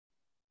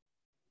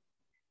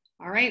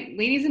All right,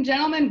 ladies and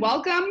gentlemen,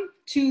 welcome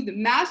to the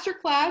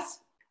masterclass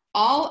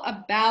all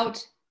about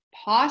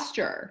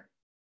posture.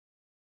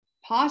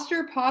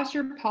 Posture,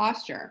 posture,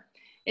 posture.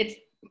 It's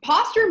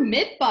Posture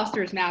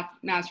Mythbusters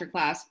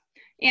masterclass.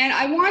 And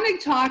I want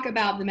to talk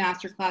about the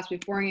masterclass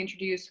before I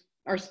introduce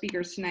our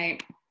speakers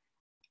tonight.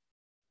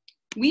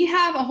 We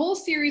have a whole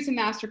series of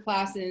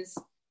masterclasses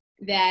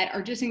that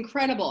are just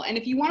incredible. And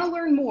if you want to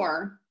learn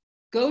more,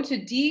 go to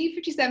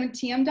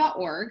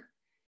d57tm.org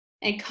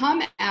and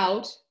come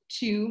out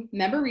to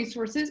member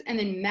resources and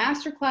then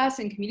masterclass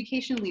in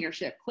communication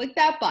leadership. Click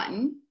that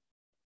button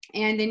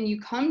and then you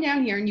come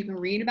down here and you can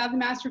read about the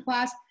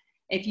masterclass.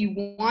 If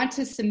you want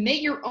to submit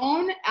your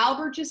own,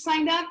 Albert just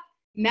signed up.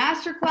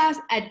 Masterclass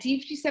at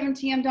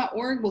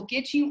d57tm.org will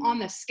get you on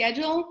the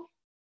schedule.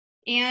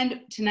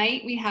 And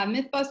tonight we have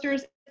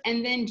Mythbusters,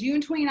 and then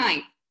June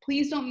 29th.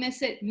 Please don't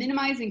miss it.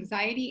 Minimize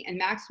anxiety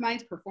and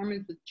maximize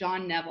performance with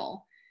John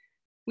Neville.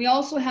 We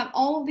also have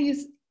all of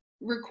these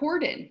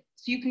recorded,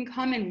 so you can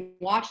come and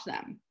watch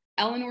them.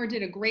 Eleanor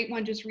did a great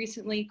one just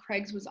recently.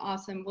 Craig's was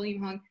awesome.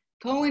 William Hung.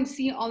 Go and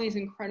see all these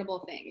incredible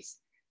things.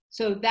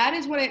 So that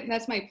is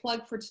that's my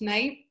plug for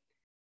tonight.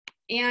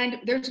 And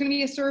there's going to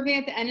be a survey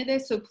at the end of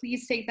this, so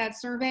please take that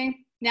survey.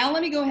 Now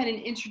let me go ahead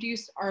and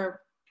introduce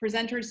our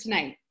presenters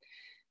tonight.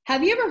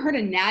 Have you ever heard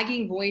a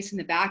nagging voice in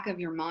the back of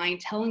your mind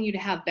telling you to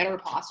have better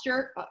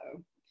posture?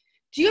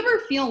 Do you ever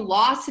feel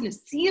lost in a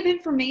sea of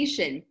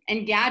information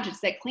and gadgets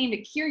that claim to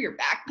cure your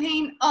back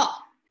pain?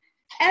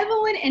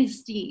 Evelyn and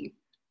Steve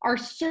are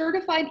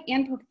certified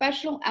and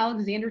professional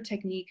Alexander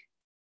Technique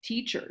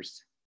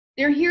teachers.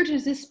 They're here to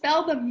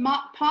dispel the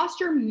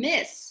posture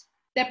myths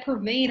that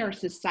pervade our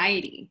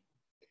society.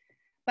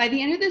 By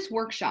the end of this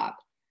workshop,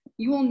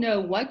 you will know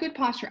what good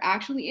posture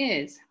actually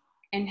is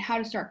and how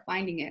to start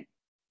finding it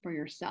for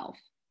yourself.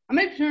 I'm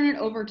going to turn it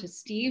over to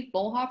Steve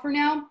Bollhoefer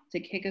now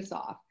to kick us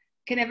off.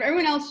 Can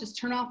everyone else just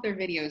turn off their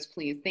videos,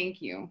 please?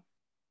 Thank you.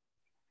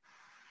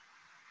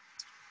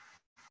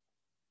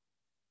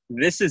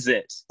 This is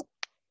it.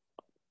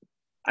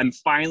 I'm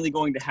finally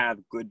going to have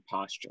good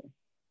posture.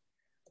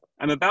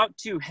 I'm about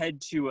to head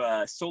to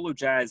a solo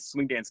jazz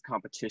swing dance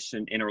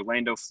competition in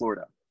Orlando,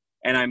 Florida,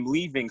 and I'm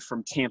leaving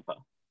from Tampa.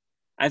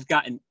 I've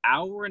got an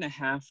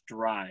hour-and-a-half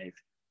drive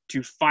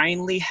to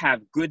finally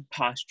have good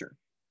posture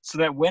so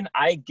that when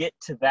I get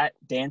to that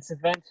dance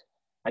event,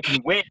 I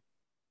can win.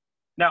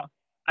 Now,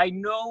 I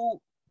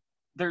know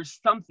there's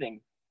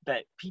something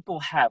that people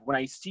have. When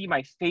I see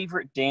my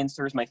favorite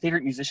dancers, my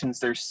favorite musicians,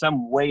 there's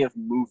some way of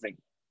moving,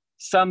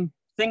 something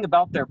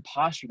about their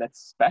posture that's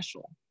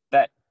special,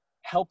 that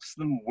helps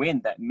them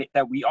win,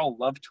 that we all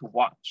love to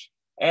watch.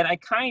 And I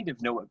kind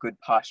of know what good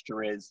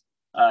posture is.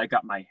 I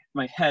got my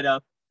head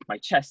up, my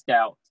chest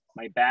out,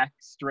 my back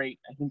straight.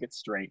 I think it's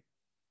straight.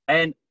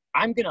 And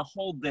I'm going to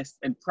hold this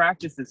and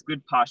practice this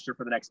good posture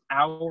for the next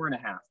hour and a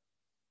half.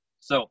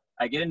 So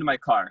I get into my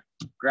car,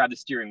 grab the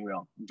steering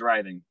wheel, I'm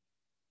driving.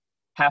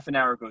 Half an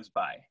hour goes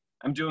by.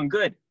 I'm doing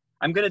good.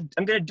 I'm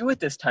gonna do it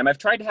this time. I've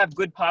tried to have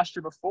good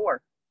posture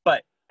before,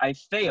 but I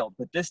failed.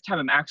 But this time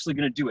I'm actually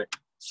gonna do it.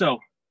 So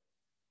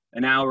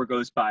an hour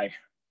goes by.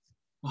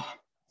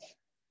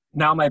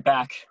 Now my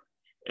back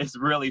is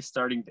really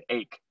starting to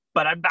ache,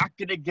 but I'm not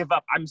gonna give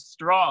up. I'm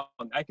strong.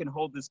 I can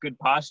hold this good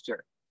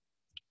posture.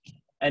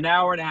 An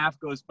hour and a half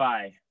goes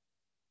by.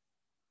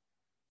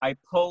 I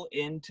pull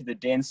into the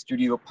dance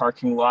studio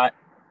parking lot,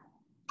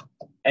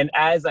 and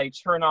as I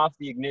turn off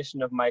the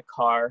ignition of my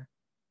car,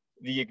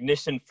 the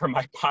ignition for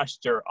my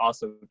posture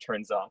also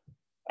turns off.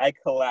 I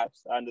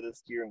collapse onto the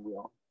steering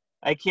wheel.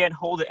 I can't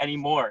hold it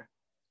anymore.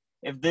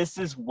 If this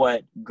is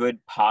what good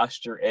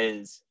posture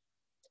is,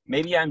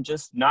 maybe I'm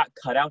just not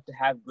cut out to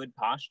have good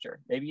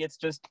posture. Maybe it's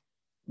just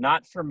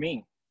not for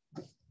me.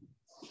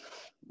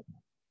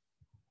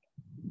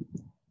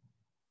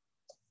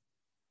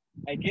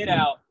 I get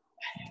out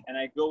and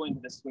I go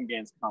into the swing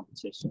dance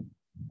competition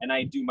and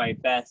I do my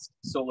best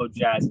solo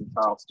jazz in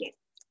Charleston.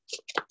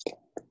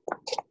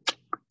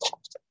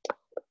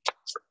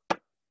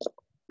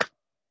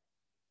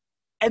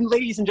 And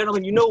ladies and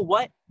gentlemen, you know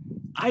what?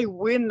 I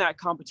win that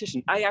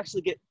competition. I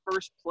actually get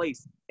first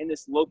place in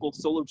this local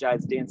solo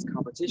jazz dance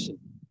competition.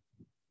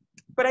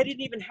 But I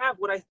didn't even have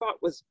what I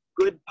thought was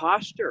good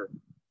posture.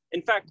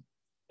 In fact,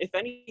 if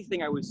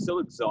anything, I was so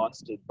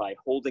exhausted by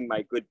holding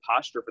my good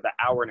posture for the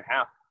hour and a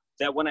half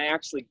that when I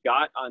actually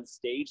got on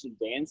stage and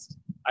danced,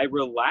 I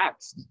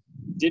relaxed,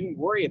 didn't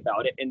worry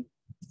about it, and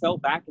fell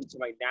back into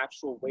my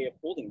natural way of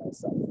holding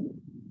myself.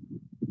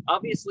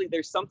 Obviously,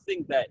 there's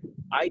something that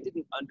I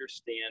didn't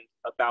understand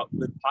about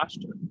good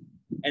posture.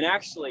 And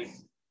actually,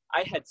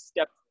 I had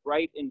stepped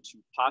right into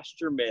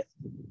posture myth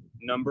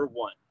number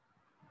 1.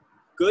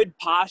 Good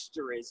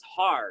posture is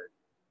hard.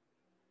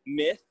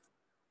 Myth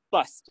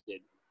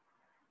busted.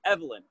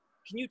 Evelyn,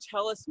 can you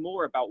tell us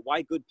more about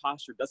why good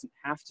posture doesn't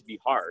have to be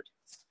hard?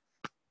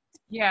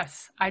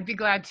 Yes, I'd be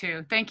glad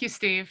to. Thank you,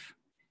 Steve.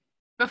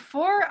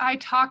 Before I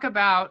talk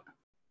about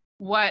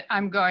what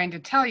I'm going to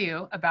tell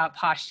you about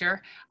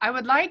posture, I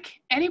would like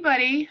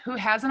anybody who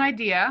has an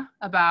idea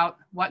about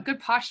what good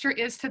posture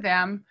is to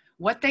them,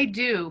 what they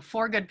do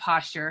for good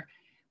posture,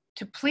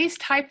 to please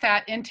type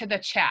that into the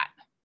chat,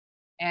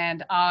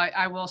 and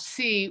I will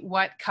see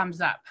what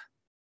comes up.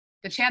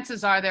 The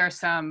chances are there are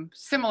some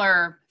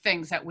similar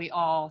things that we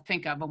all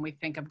think of when we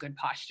think of good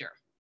posture.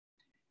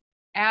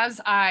 As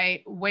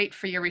I wait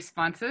for your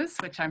responses,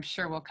 which I'm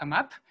sure will come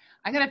up,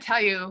 I'm going to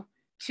tell you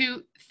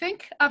to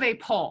think of a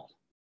pole,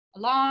 a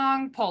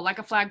long pole like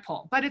a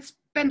flagpole, but it's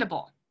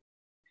bendable.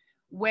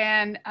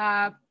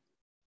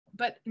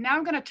 But now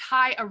I'm going to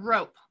tie a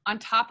rope on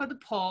top of the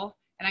pole,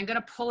 and I'm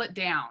going to pull it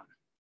down.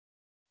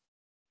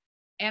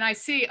 And I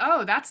see,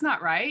 oh, that's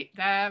not right.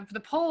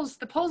 The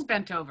pole's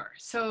bent over.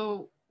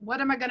 So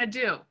what am I going to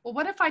do? Well,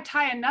 what if I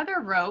tie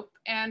another rope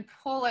and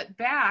pull it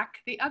back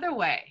the other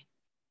way?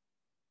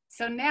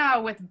 So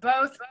now with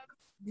both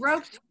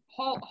ropes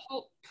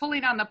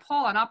pulling on the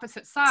pole on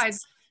opposite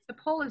sides, the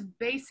pole is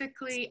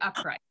basically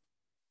upright.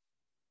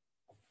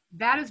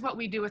 That is what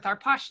we do with our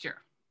posture.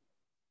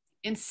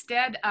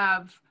 Instead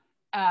of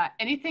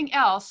anything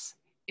else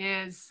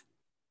is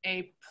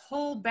a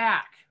pull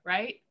back,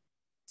 right?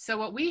 So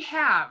what we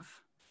have,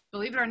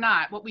 believe it or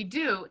not, what we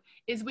do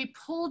is we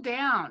pull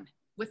down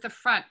with the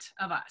front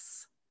of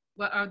us,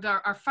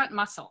 our front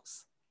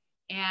muscles.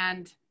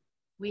 And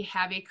we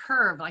have a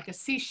curve, like a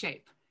C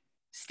shape.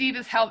 Steve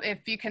is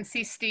if you can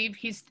see Steve,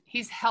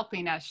 he's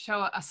helping us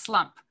show a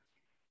slump.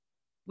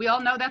 We all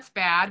know that's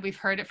bad. We've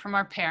heard it from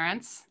our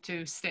parents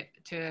to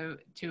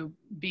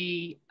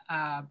be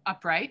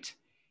upright.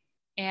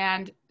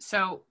 And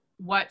so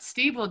what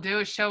Steve will do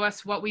is show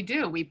us what we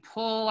do. We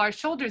pull our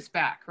shoulders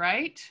back,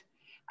 right?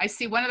 I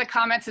see one of the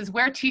comments is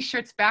wear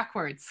t-shirts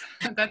backwards.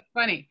 That's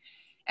funny.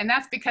 And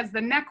that's because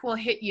the neck will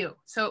hit you.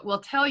 So it will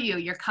tell you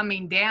you're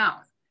coming down.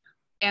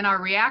 And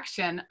our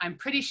reaction, I'm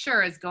pretty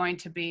sure, is going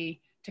to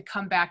be to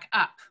come back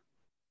up.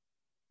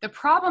 The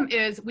problem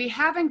is we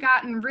haven't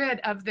gotten rid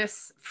of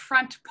this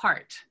front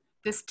part,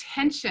 this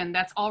tension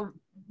that's all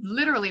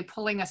literally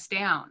pulling us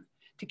down.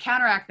 To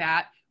counteract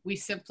that, we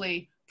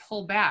simply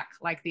pull back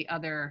like the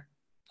other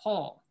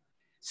pole.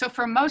 So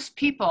for most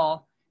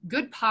people,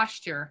 good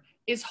posture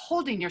is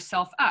holding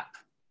yourself up.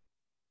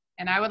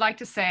 And I would like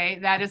to say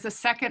that is a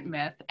second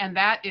myth, and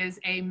that is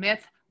a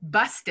myth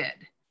busted,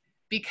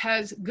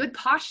 because good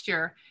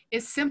posture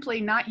is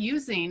simply not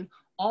using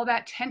all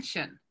that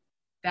tension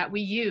that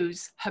we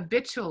use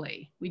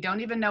habitually. We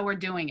don't even know we're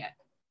doing it.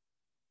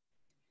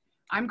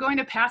 I'm going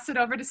to pass it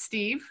over to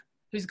Steve,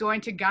 who's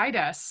going to guide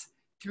us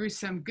through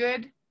some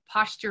good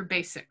posture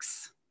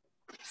basics.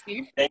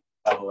 Steve? Thank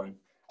you, Evelyn.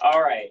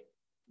 All right.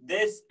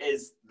 This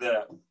is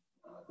the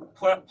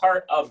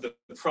part of the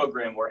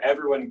program where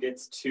everyone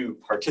gets to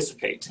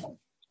participate.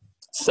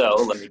 So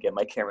let me get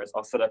my cameras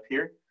all set up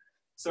here.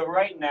 So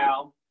right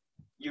now,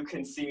 you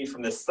can see me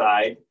from this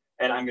side,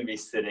 and I'm going to be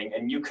sitting,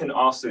 and you can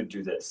also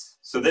do this.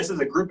 So this is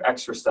a group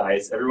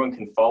exercise everyone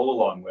can follow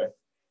along with.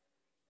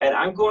 And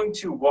I'm going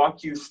to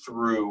walk you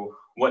through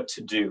what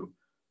to do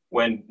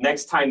when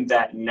next time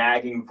that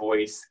nagging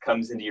voice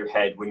comes into your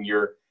head, when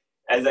you're,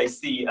 as I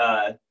see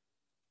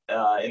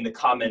in the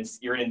comments,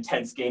 you're in an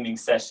intense gaming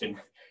session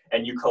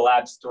and you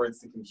collapse towards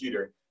the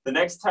computer. The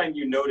next time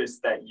you notice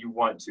that you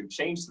want to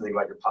change something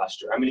about your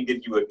posture, I'm going to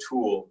give you a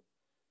tool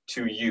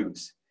to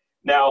use.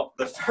 Now,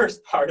 the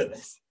first part of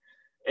this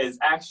is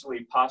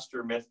actually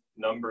posture myth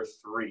number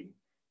 3.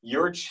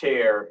 Your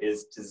chair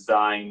is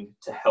designed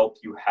to help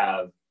you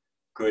have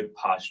good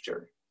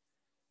posture.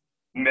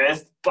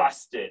 Myth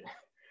busted.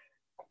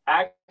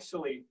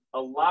 Actually, a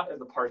lot of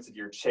the parts of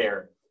your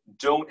chair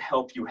don't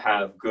help you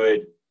have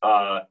good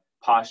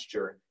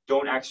posture,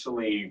 don't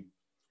actually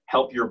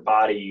help your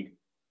body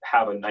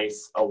have a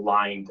nice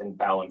aligned and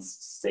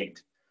balanced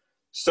state.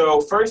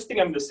 So first thing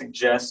I'm going to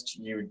suggest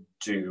you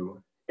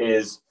do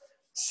is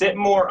sit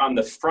more on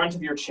the front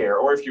of your chair,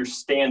 or if you're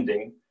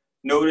standing,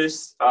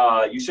 notice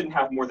you shouldn't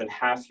have more than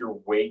half your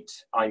weight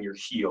on your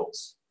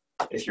heels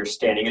if you're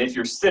standing. And if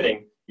you're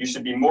sitting, you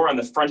should be more on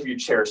the front of your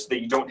chair so that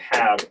you don't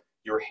have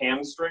your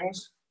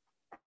hamstrings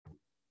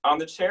on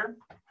the chair.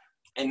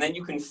 And then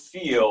you can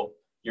feel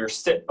your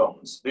sit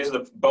bones. These are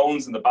the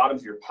bones in the bottom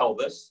of your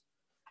pelvis.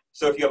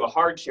 So if you have a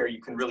hard chair,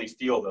 you can really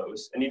feel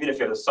those. And even if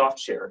you have a soft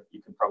chair,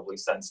 you can probably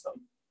sense them.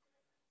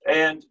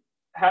 And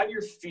have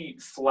your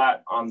feet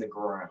flat on the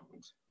ground.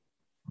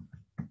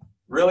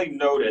 Really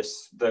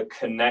notice the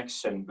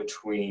connection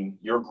between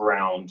your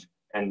ground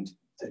and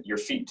your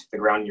feet, the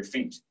ground and your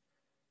feet.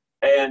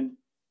 And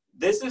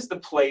this is the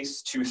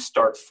place to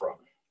start from,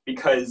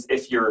 because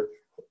if you're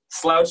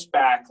slouched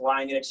back,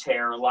 lying in a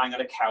chair, or lying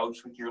on a couch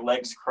with your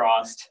legs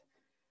crossed,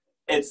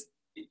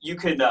 you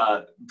can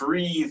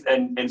breathe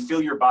and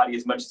feel your body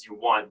as much as you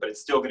want, but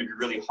it's still going to be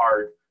really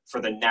hard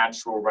for the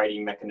natural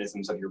righting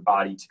mechanisms of your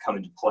body to come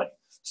into play.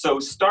 So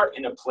start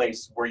in a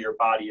place where your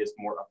body is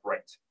more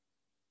upright.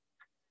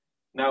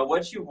 Now,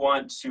 what you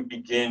want to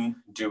begin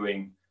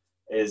doing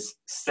is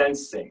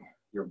sensing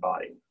your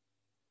body.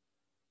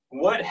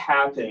 What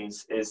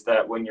happens is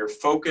that when you're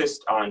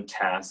focused on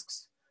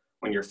tasks,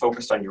 when you're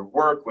focused on your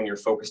work, when you're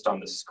focused on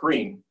the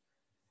screen,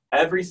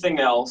 everything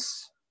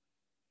else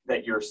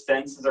that your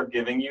senses are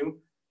giving you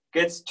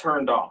gets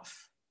turned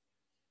off.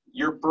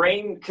 your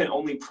brain can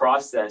only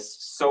process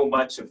so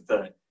much of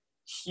the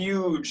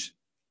huge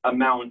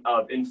amount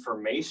of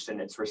information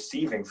it's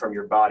receiving from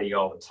your body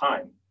all the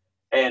time.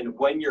 And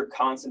when you're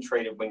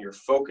concentrated, when you're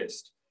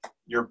focused,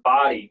 your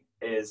body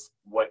is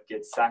what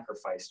gets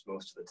sacrificed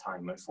most of the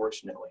time,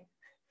 unfortunately.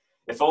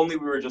 If only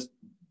we were just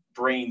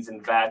brains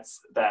and vats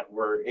that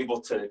were able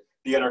to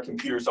be on our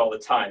computers all the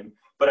time.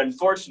 But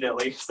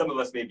unfortunately, some of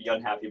us may be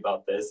unhappy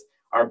about this.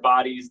 Our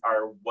bodies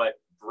are what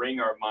bring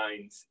our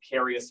minds,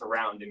 carry us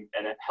around,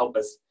 and help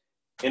us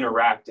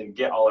interact and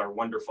get all our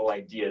wonderful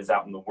ideas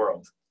out in the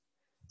world.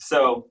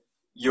 So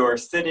you're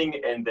sitting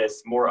in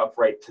this more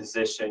upright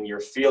position. You're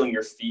feeling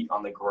your feet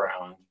on the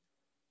ground.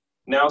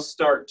 Now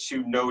start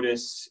to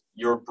notice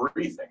your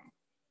breathing.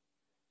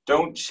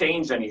 Don't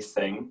change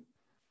anything.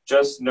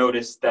 Just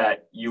notice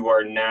that you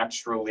are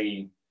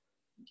naturally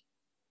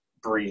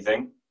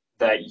breathing,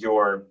 that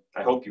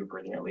I hope you're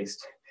breathing at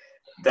least,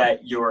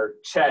 that your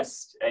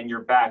chest and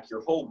your back,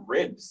 your whole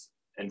ribs,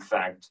 in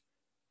fact,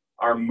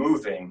 are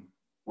moving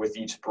with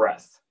each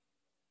breath.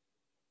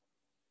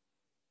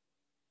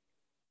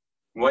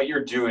 What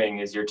you're doing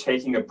is you're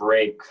taking a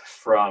break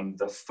from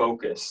the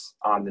focus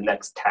on the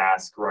next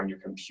task or on your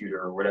computer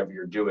or whatever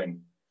you're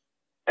doing.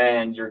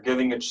 And you're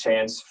giving a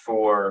chance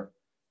for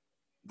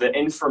the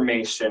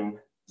information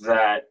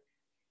that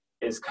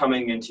is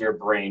coming into your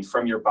brain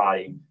from your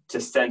body to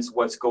sense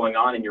what's going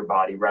on in your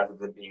body rather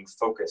than being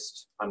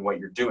focused on what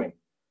you're doing.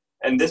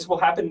 And this will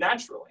happen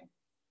naturally,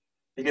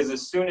 because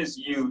as soon as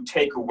you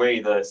take away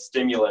the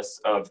stimulus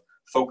of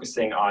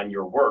focusing on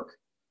your work,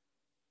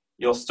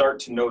 you'll start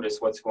to notice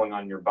what's going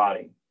on in your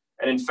body.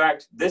 And in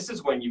fact, this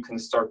is when you can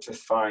start to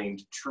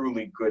find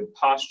truly good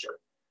posture.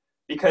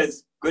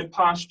 Because good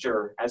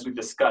posture, as we've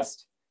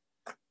discussed,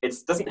 it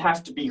doesn't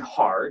have to be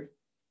hard.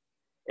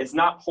 It's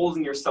not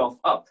holding yourself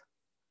up.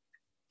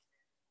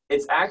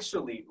 It's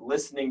actually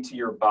listening to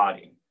your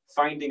body,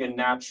 finding a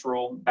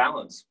natural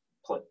balance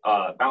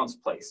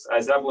place.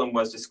 As Evelyn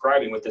was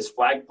describing with this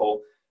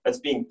flagpole that's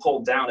being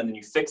pulled down and then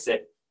you fix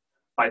it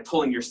by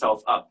pulling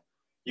yourself up.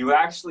 You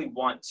actually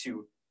want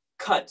to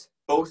cut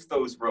both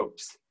those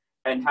ropes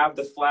and have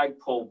the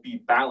flagpole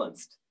be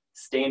balanced,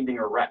 standing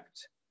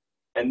erect.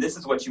 And this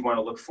is what you want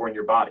to look for in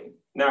your body.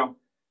 Now,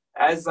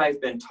 as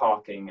I've been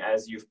talking,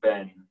 as you've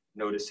been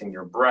noticing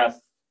your breath,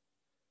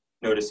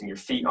 noticing your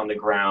feet on the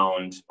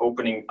ground,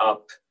 opening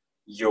up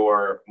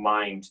your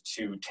mind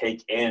to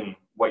take in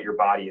what your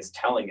body is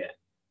telling it.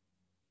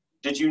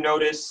 Did you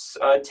notice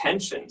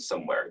tension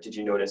somewhere? Did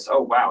you notice,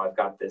 oh, wow, I've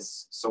got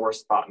this sore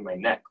spot in my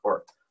neck?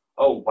 Or,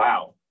 oh,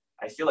 wow,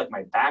 I feel like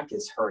my back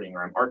is hurting,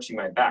 or I'm arching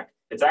my back.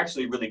 It's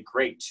actually really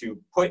great to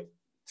put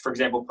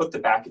the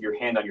back of your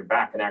hand on your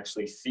back and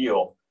actually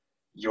feel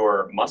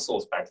your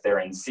muscles back there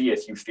and see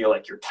if you feel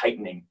like you're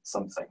tightening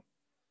something.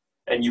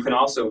 And you can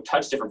also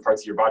touch different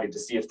parts of your body to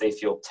see if they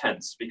feel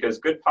tense, because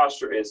good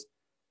posture is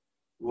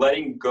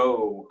letting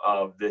go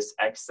of this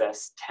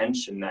excess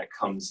tension that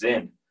comes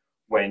in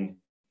when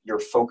you're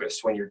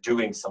focused, when you're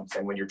doing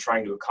something, when you're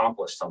trying to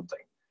accomplish something,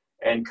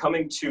 and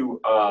coming to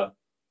a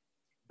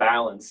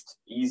balanced,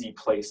 easy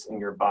place in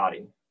your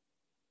body.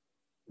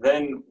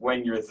 Then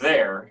when you're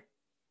there,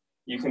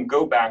 you can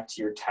go back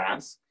to your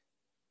task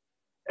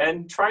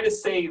and try to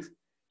save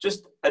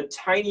just a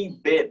tiny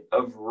bit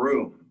of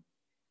room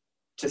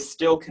to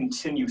still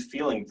continue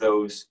feeling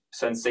those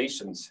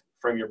sensations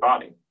from your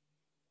body.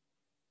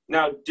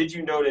 Now, did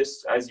you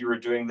notice as you were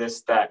doing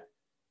this that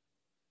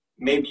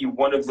maybe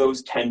one of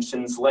those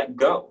tensions let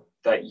go,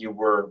 that you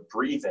were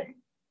breathing,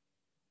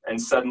 and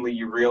suddenly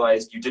you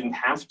realized you didn't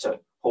have to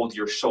hold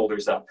your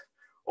shoulders up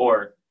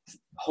or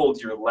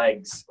hold your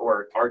legs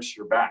or arch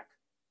your back?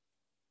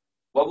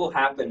 What will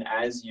happen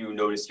as you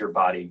notice your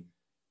body?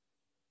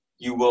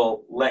 You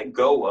will let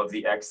go of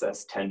the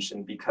excess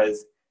tension,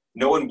 because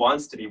no one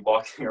wants to be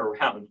walking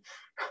around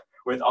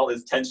with all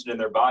this tension in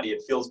their body.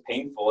 It feels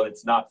painful and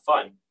it's not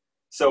fun.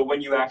 So when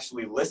you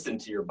actually listen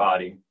to your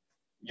body,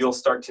 you'll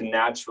start to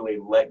naturally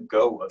let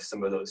go of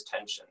some of those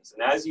tensions.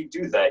 And as you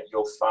do that,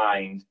 you'll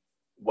find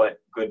what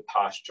good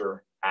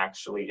posture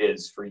actually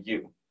is for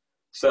you.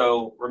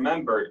 So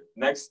remember,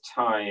 next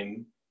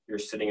time you're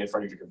sitting in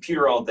front of your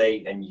computer all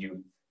day and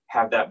you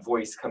have that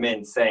voice come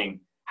in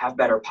saying, have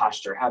better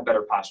posture,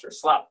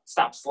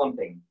 stop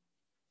slumping.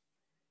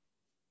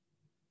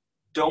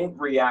 Don't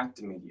react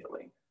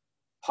immediately.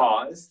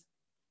 Pause.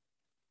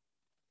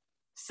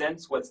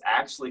 Sense what's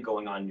actually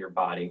going on in your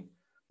body.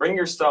 Bring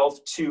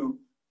yourself to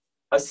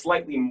a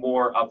slightly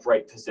more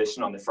upright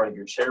position on the front of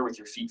your chair with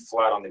your feet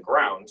flat on the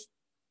ground,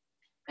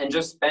 and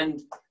just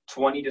spend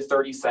 20 to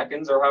 30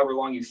 seconds or however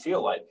long you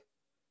feel like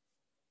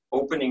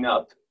opening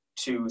up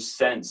to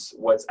sense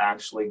what's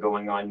actually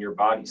going on in your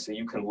body, so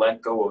you can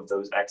let go of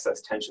those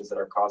excess tensions that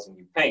are causing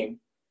you pain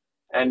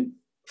and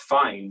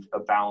find a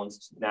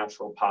balanced,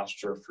 natural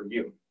posture for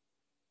you.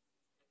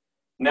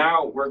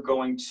 Now we're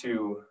going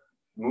to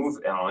move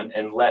on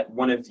and let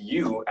one of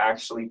you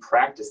actually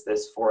practice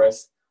this for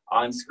us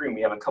on screen.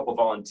 We have a couple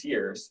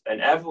volunteers,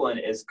 and Evelyn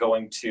is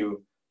going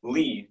to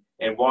lead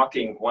in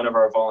walking one of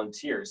our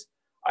volunteers.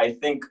 I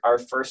think our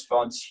first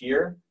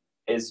volunteer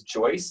is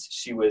Joyce.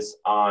 She was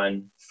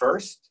on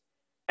first.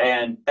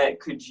 And Bet,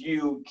 could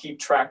you keep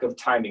track of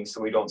timing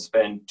so we don't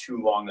spend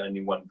too long on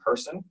any one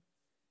person?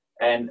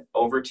 And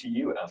over to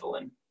you,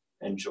 Evelyn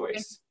and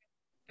Joyce.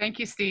 Thank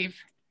you, Steve.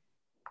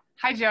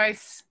 Hi,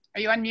 Joyce.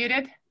 Are you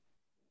unmuted?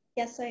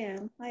 Yes, I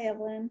am. Hi,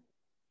 Evelyn.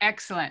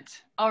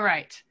 Excellent. All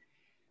right.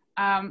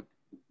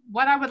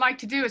 What I would like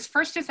to do is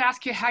first just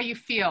ask you how you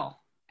feel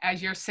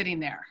as you're sitting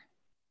there.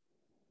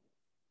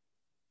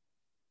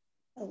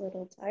 A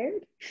little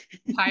tired.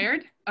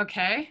 Tired?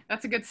 Okay,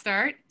 that's a good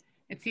start.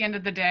 It's the end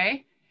of the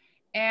day.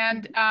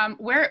 And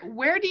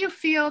where do you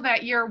feel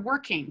that you're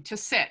working to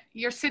sit?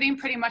 You're sitting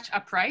pretty much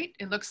upright,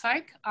 it looks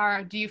like.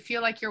 Or do you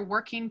feel like you're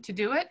working to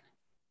do it?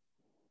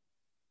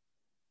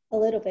 A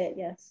little bit,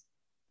 yes.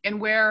 And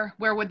where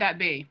would that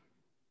be?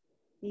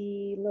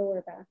 The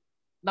lower back.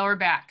 Lower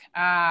back.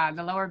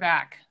 The lower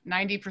back.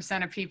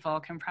 90% of people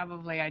can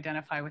probably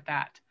identify with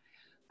that.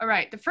 All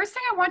right, the first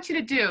thing I want you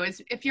to do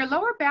is if your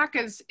lower back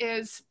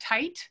is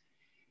tight,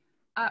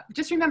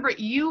 just remember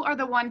you are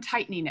the one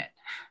tightening it.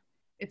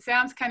 It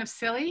sounds kind of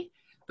silly,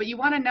 but you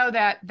want to know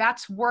that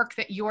that's work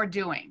that you're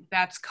doing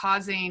that's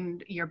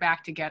causing your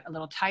back to get a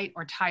little tight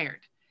or tired.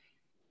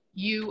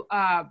 You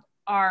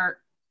are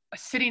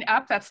sitting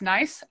up, that's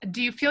nice.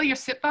 Do you feel your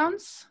sit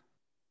bones?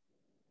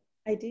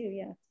 I do,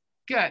 yes.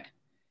 Good.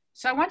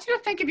 So I want you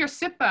to think of your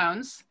sit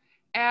bones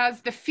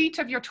as the feet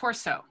of your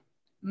torso.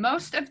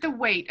 Most of the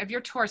weight of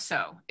your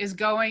torso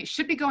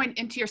should be going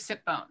into your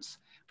sit bones.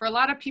 For a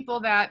lot of people,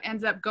 that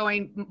ends up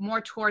going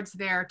more towards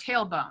their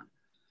tailbone,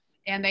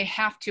 and they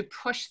have to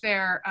push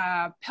their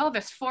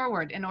pelvis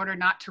forward in order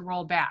not to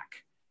roll back.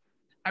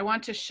 I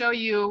want to show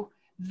you,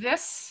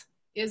 this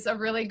is a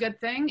really good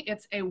thing.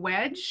 It's a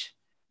wedge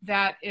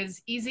that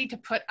is easy to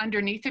put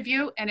underneath of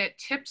you, and it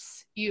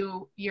tips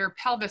your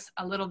pelvis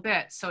a little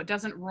bit so it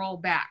doesn't roll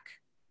back.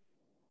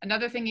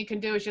 Another thing you can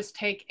do is just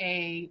take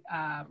a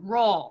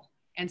roll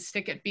and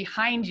stick it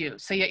behind you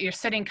so that you're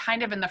sitting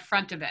kind of in the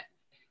front of it.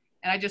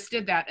 And I just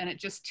did that, and it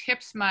just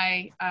tips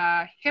my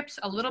hips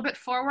a little bit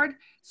forward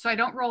so I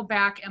don't roll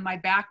back and my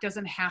back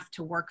doesn't have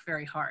to work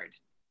very hard.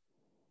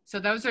 So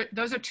those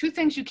are two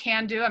things you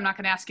can do. I'm not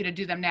going to ask you to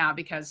do them now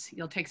because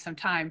you'll take some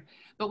time.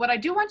 But what I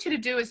do want you to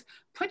do is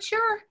put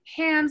your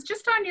hands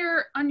just on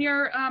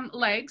your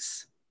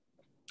legs,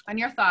 on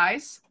your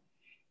thighs.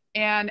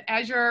 And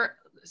as you're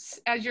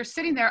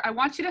sitting there, I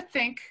want you to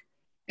think,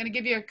 I'm going to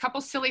give you a couple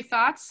silly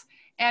thoughts.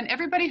 And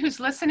everybody who's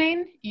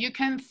listening, you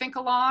can think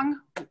along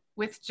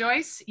with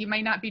Joyce. You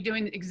may not be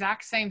doing the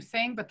exact same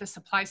thing, but this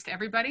applies to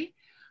everybody.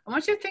 I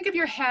want you to think of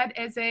your head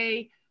as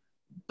a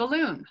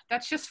balloon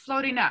that's just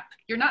floating up.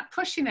 You're not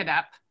pushing it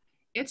up.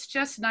 It's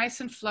just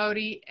nice and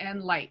floaty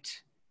and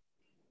light.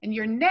 And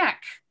your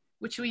neck,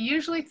 which we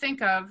usually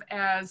think of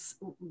as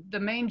the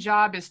main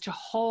job is to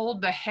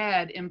hold the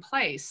head in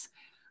place.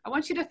 I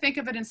want you to think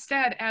of it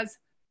instead as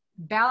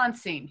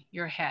balancing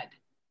your head.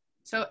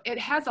 So it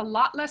has a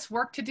lot less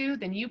work to do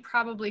than you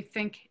probably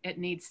think it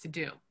needs to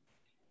do.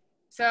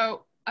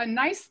 So a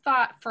nice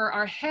thought for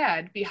our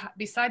head,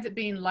 besides it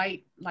being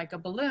light like a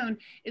balloon,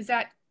 is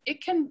that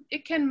it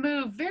can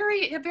move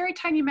a very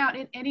tiny amount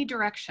in any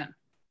direction.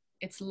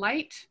 It's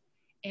light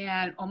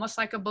and almost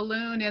like a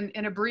balloon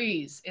in a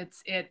breeze.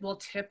 It will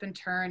tip and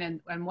turn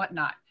and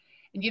whatnot.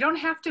 And you don't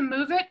have to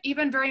move it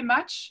even very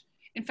much.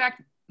 In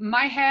fact,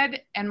 my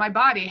head and my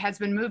body has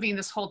been moving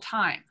this whole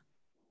time,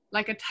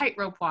 like a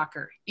tightrope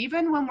walker.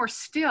 Even when we're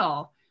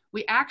still,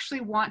 we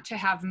actually want to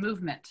have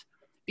movement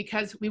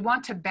because we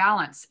want to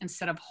balance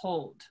instead of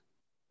hold.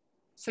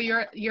 So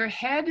your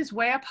head is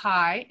way up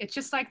high. It's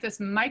just like this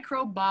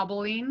micro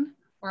bobbling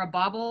or a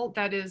bobble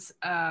that is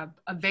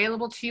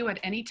available to you at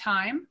any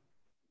time.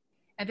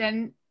 And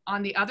then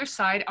on the other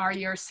side are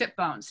your sit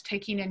bones,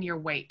 taking in your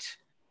weight.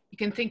 You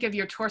can think of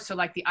your torso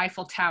like the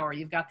Eiffel Tower.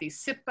 You've got these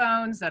sit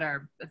bones that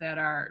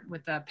are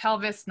with the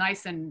pelvis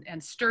nice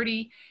and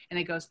sturdy, and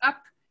it goes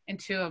up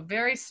into a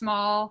very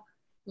small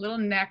little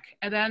neck,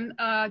 and then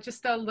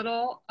just a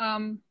little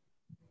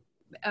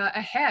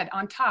a head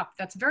on top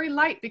that's very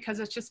light because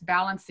it's just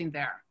balancing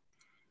there.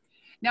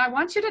 Now I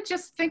want you to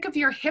just think of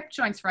your hip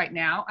joints right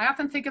now. I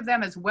often think of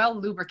them as well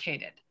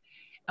lubricated.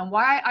 And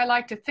why I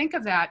like to think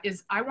of that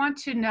is I want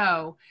to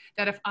know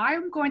that if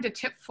I'm going to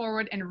tip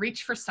forward and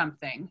reach for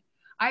something,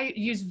 I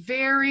use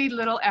very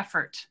little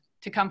effort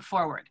to come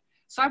forward.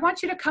 So I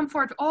want you to come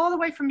forward all the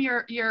way from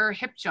your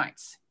hip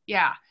joints.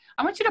 Yeah,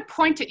 I want you to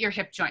point at your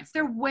hip joints.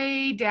 They're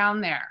way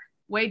down there,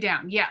 way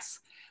down, yes.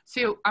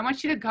 So I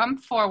want you to come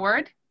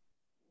forward.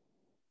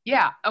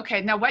 Yeah,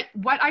 okay, now what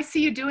I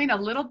see you doing a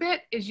little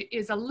bit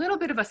is a little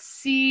bit of a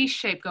C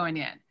shape going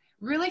in.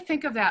 Really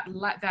think of that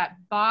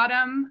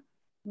bottom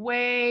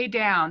way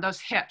down, those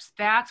hips,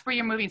 that's where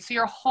you're moving. So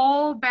your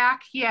whole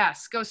back,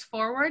 yes, goes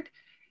forward,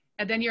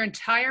 and then your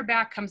entire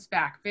back comes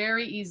back,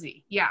 very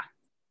easy, yeah.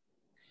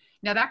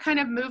 Now that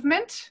kind of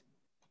movement,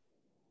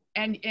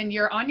 and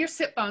you're on your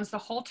sit bones the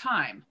whole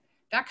time,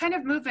 that kind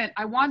of movement,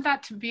 I want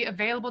that to be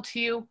available to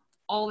you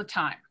all the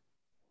time.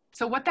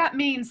 So what that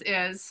means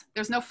is,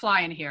 there's no fly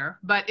in here,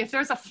 but if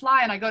there's a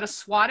fly and I go to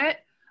swat it,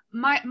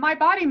 my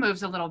body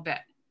moves a little bit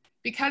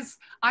because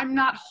I'm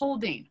not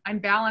holding, I'm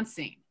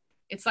balancing.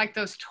 It's like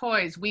those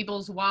toys,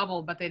 Weebles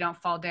wobble, but they don't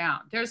fall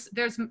down. There's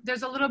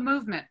a little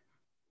movement.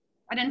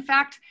 And in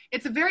fact,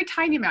 it's a very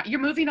tiny amount. You're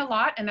moving a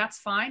lot and that's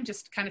fine,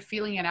 just kind of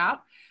feeling it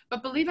out.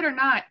 But believe it or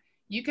not,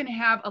 you can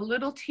have a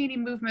little teeny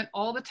movement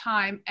all the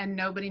time and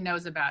nobody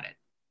knows about it.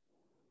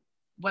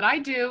 What I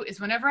do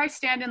is whenever I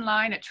stand in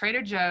line at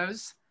Trader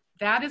Joe's,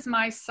 that is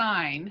my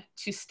sign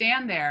to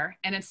stand there.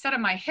 And instead of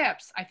my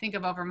hips, I think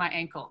of over my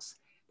ankles.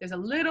 There's a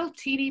little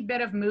teeny bit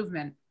of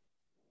movement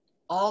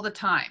all the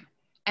time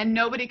and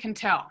nobody can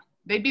tell.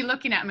 They'd be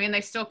looking at me and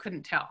they still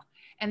couldn't tell.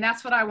 And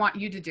that's what I want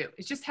you to do,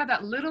 is just have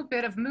that little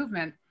bit of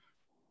movement.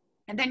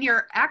 And then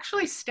you're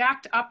actually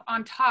stacked up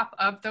on top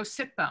of those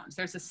sit bones.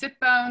 There's the sit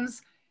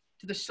bones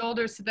to the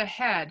shoulders to the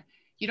head.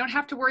 You don't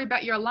have to worry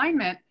about your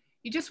alignment.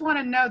 You just want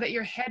to know that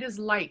your head is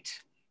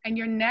light and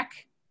your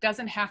neck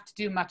doesn't have to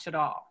do much at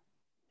all.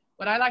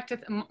 What I like to,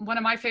 one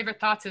of my favorite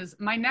thoughts is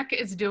my neck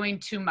is doing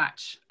too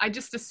much. I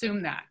just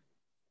assume that.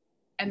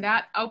 And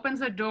that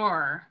opens a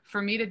door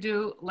for me to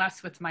do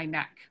less with my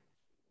neck.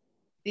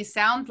 These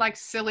sound like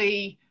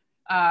silly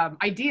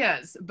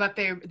ideas, but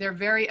they're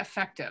very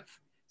effective.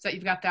 So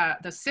you've got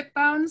the sit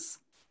bones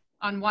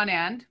on one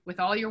end with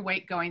all your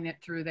weight going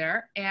through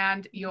there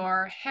and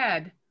your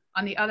head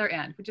on the other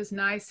end, which is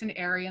nice and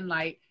airy and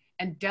light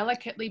and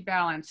delicately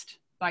balanced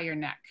by your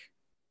neck.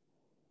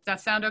 Does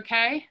that sound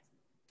okay?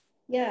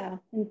 Yeah,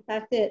 in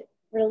fact, it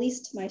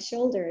released my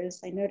shoulders.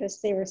 I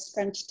noticed they were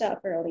scrunched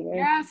up earlier.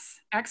 Yes,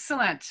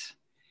 excellent.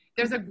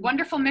 There's a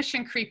wonderful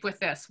mission creep with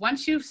this.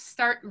 Once you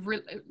start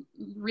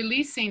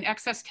releasing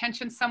excess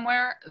tension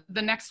somewhere,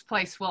 the next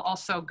place will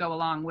also go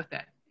along with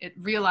it. It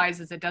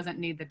realizes it doesn't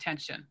need the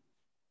tension.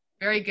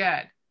 Very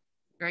good,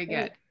 very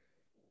good.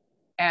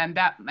 And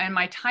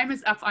my time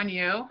is up on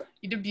you.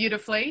 You did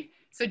beautifully.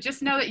 So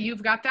just know that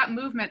you've got that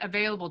movement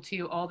available to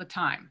you all the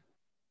time.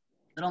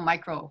 Little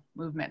micro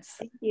movements.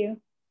 Thank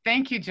you.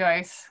 Thank you,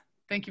 Joyce.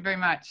 Thank you very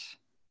much.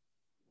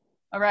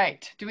 All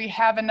right, do we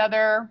have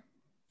another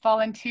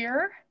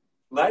volunteer?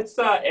 Let's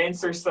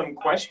answer some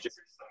questions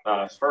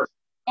first.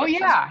 Oh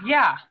yeah,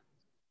 yeah.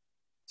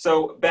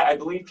 So I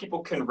believe people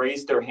can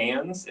raise their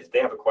hands if they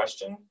have a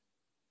question.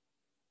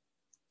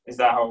 Is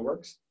that how it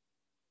works?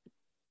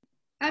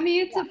 I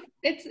mean,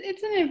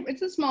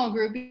 it's a small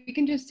group. You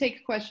can just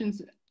take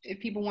questions if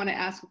people want to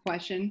ask a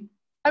question.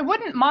 I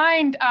wouldn't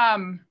mind.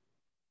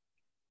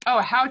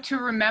 How to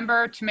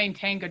remember to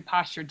maintain good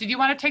posture. Did you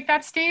want to take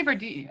that, Steve, or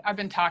I've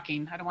been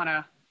talking. I don't want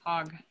to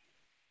hog.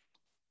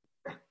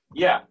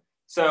 Yeah.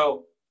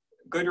 So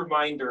good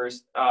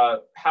reminders.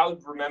 How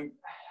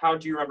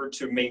do you remember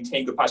to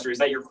maintain good posture? Is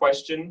that your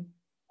question?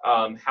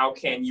 How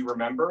can you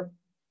remember?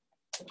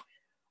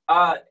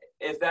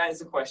 If that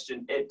is a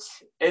question, it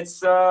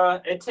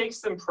takes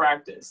some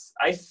practice.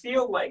 I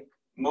feel like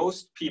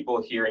most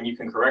people here, and you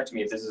can correct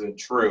me if this isn't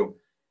true,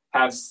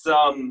 have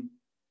some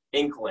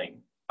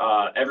inkling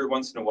every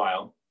once in a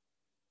while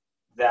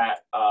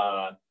that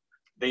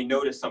they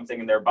notice something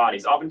in their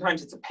bodies.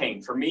 Oftentimes it's a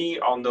pain. For me,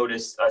 I'll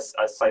notice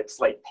a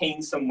slight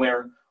pain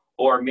somewhere,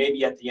 or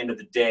maybe at the end of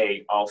the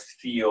day, I'll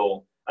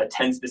feel a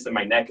tenseness in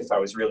my neck if I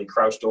was really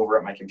crouched over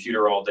at my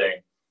computer all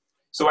day.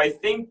 So I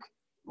think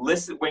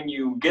when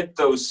you get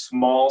those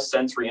small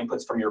sensory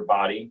inputs from your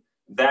body,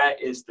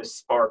 that is the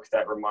spark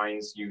that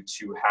reminds you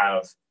to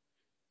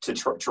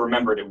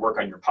remember to work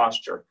on your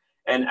posture.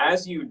 And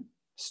as you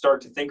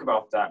start to think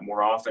about that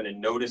more often and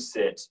notice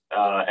it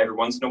every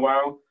once in a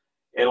while,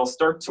 it'll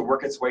start to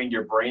work its way into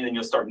your brain and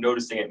you'll start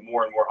noticing it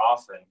more and more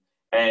often.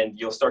 And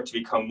you'll start to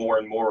become more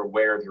and more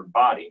aware of your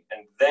body.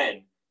 And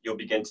then you'll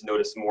begin to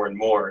notice more and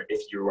more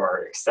if you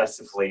are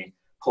excessively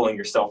pulling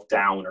yourself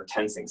down or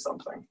tensing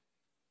something.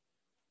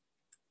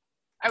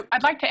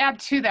 I'd like to add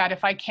to that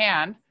if I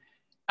can.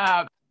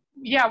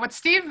 Yeah, what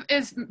Steve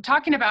is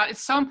talking about is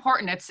so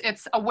important.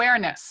 It's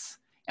awareness.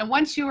 And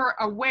once you are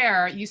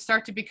aware, you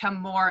start to become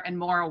more and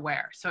more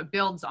aware. So it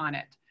builds on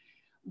it.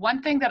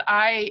 One thing that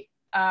I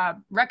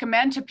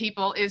recommend to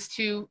people is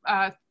to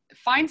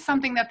find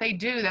something that they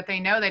do that they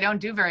know they don't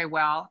do very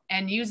well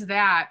and use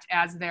that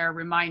as their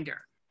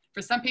reminder.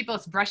 For some people,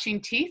 it's brushing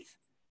teeth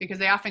because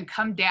they often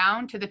come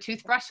down to the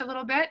toothbrush a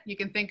little bit. You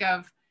can think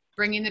of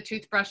bringing the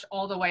toothbrush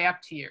all the way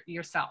up to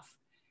yourself.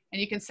 And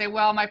you can say,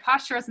 well, my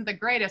posture isn't the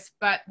greatest,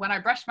 but when I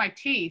brush my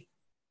teeth,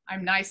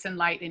 I'm nice and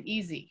light and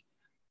easy.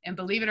 And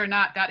believe it or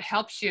not, that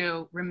helps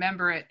you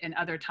remember it in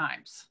other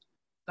times.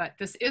 But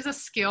this is a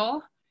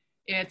skill.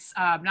 It's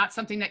not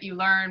something that you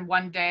learn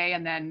one day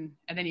and then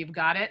you've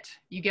got it.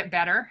 You get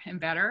better and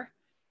better.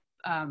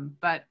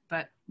 But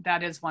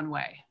that is one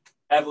way.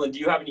 Evelyn, do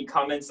you have any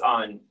comments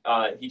on,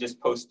 he just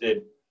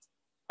posted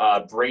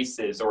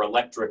braces or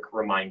electric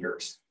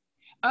reminders?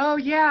 Oh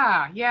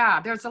yeah,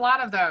 there's a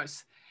lot of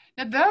those.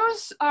 Now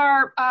those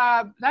are,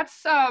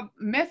 that's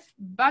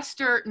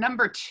Mythbuster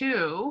number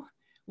 2,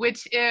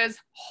 which is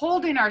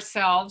holding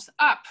ourselves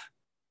up.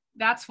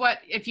 That's what,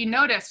 if you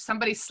notice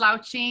somebody's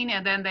slouching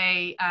and then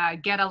they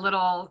get a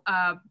little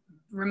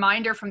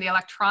reminder from the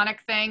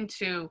electronic thing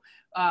to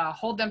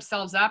hold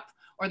themselves up,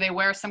 or they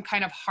wear some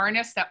kind of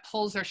harness that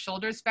pulls their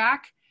shoulders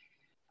back.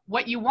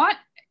 What you want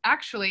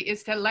actually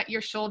is to let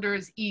your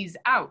shoulders ease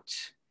out,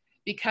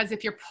 because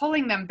if you're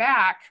pulling them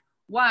back,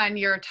 one,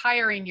 you're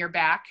tiring your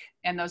back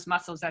and those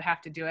muscles that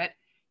have to do it.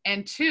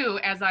 And two,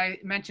 as I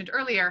mentioned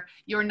earlier,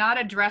 you're not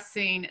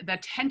addressing the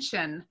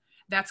tension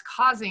that's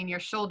causing your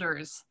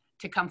shoulders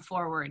to come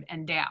forward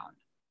and down.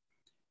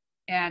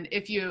 And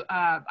if you,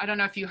 I don't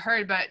know if you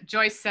heard, but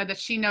Joyce said that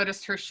she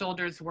noticed her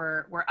shoulders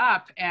were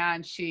up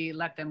and she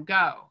let them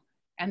go.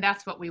 And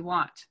that's what we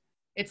want.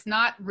 It's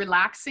not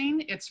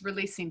relaxing, it's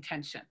releasing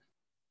tension.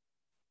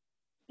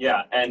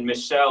 Yeah, and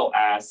Michelle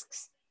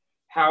asks,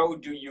 how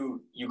do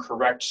you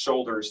correct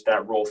shoulders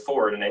that roll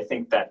forward? And I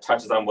think that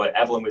touches on what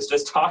Evelyn was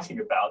just talking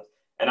about.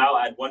 And I'll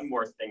add one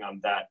more thing on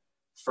that.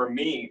 For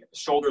me,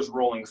 shoulders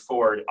rolling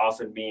forward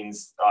often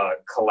means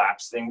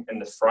collapsing in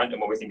the front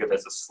and what we think of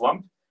as a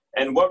slump.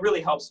 And what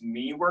really helps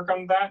me work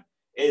on that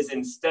is,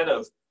 instead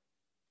of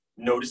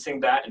noticing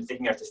that and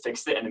thinking I have to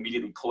fix it and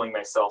immediately pulling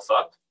myself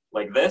up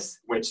like this,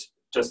 which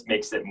just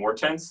makes it more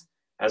tense,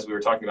 as we were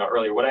talking about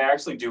earlier, what I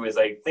actually do is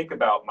I think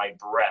about my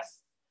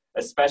breath,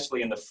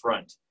 especially in the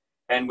front.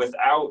 And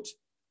without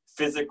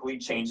physically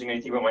changing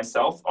anything about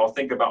myself, I'll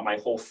think about my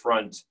whole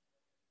front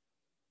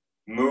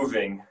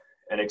moving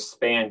and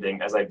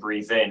expanding as I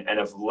breathe in, and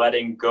of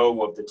letting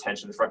go of the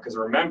tension in the front. Because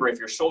remember, if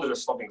your shoulders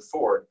are slumping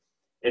forward,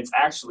 it's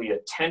actually a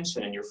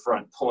tension in your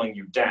front pulling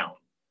you down.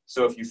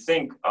 So if you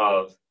think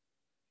of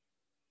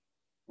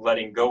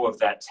letting go of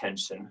that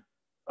tension,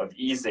 of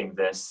easing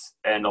this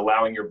and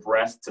allowing your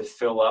breath to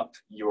fill up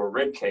your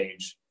rib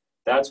cage,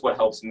 that's what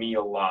helps me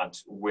a lot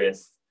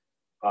with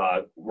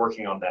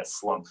working on that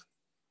slump.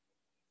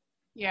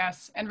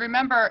 Yes, and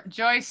remember,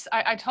 Joyce,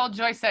 I told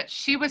Joyce that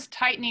she was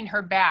tightening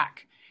her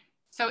back.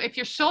 So if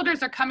your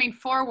shoulders are coming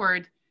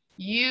forward,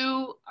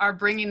 you are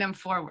bringing them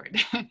forward.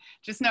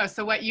 Just know,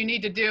 so what you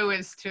need to do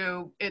is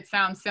to, it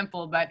sounds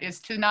simple, but is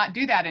to not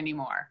do that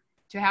anymore.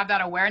 To have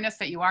that awareness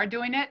that you are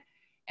doing it,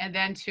 and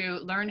then to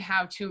learn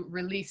how to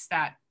release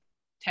that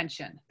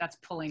tension that's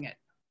pulling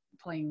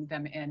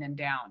them in and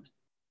down.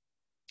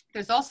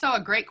 There's also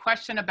a great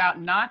question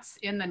about knots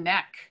in the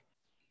neck.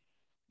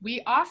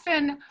 We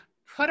often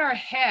put our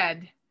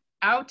head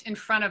out in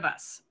front of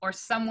us or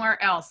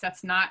somewhere else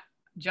that's not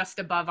just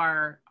above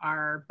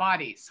our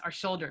bodies, our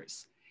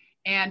shoulders.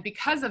 And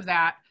because of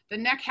that, the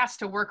neck has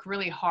to work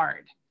really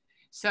hard.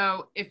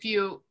 So if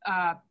you,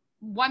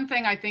 one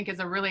thing I think is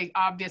a really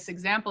obvious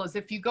example is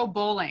if you go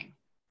bowling,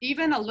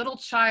 even a little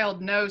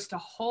child knows to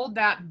hold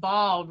that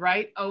ball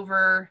right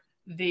over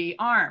the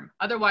arm.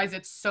 Otherwise,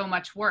 it's so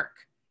much work.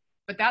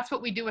 But that's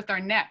what we do with our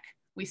neck.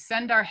 We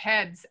send our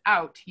heads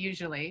out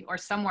usually, or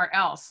somewhere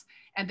else.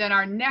 And then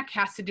our neck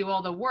has to do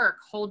all the work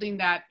holding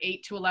that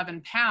 8 to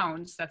 11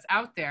 pounds that's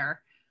out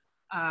there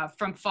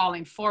from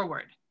falling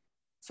forward.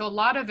 So a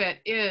lot of it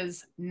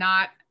is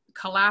not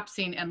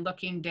collapsing and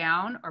looking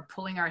down or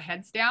pulling our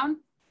heads down,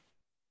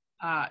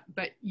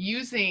 but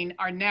using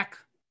our neck.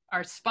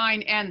 Our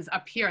spine ends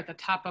up here at the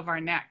top of our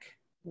neck,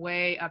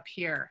 way up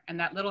here. And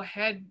that little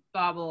head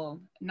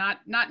bobble, not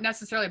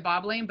necessarily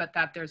bobbling, but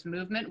that there's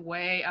movement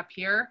way up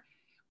here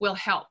will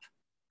help.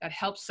 That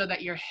helps so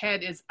that your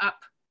head is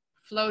up,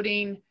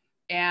 floating,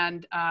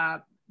 and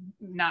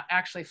not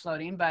actually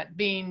floating, but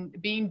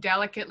being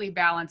delicately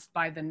balanced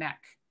by the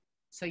neck.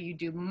 So you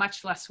do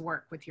much less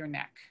work with your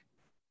neck.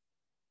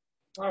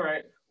 All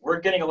right, we're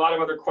getting a lot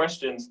of other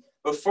questions.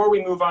 Before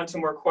we move on to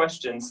more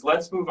questions,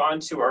 let's move on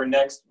to our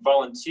next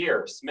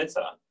volunteer,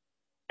 Smita,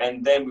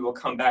 and then we will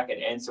come back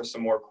and answer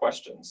some more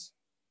questions.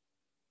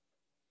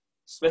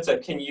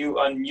 Smita, can you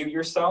unmute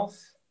yourself?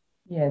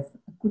 Yes.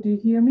 Could you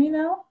hear me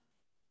now?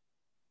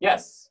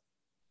 Yes.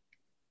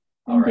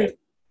 All right.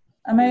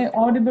 Am I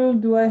audible?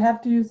 Do I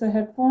have to use a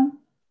headphone?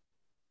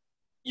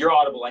 You're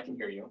audible. I can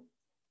hear you.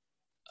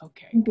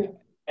 Okay. Okay.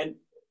 And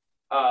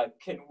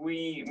can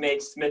we make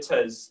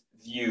Smita's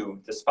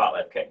view the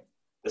spotlight? Okay.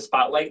 The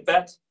spotlight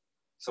bet,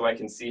 so I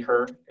can see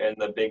her in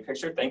the big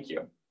picture. Thank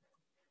you.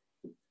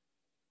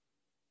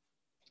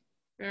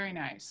 Very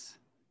nice.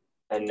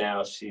 And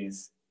now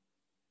she's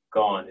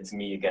gone. It's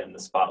me again in the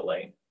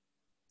spotlight.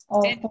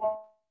 Oh,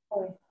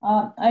 sorry.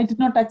 I did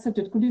not accept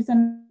it. Could you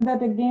send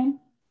that again?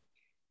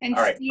 And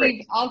all right, Steve,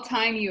 great. I'll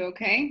time you,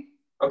 okay?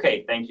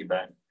 Okay, thank you,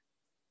 Ben.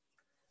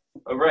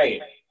 All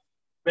right.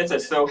 Smita,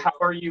 so how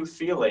are you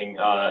feeling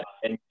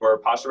in your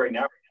posture right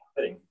now?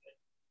 Sitting.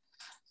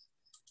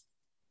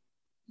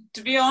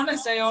 To be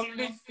honest, I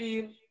already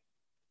feel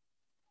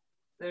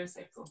there's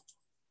echo.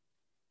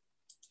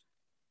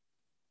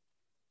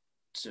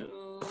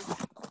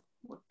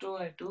 What do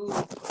I do?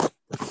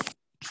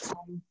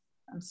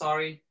 I'm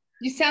sorry.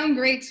 You sound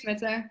great,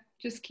 Smita.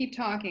 Just keep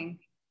talking.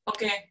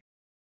 Okay.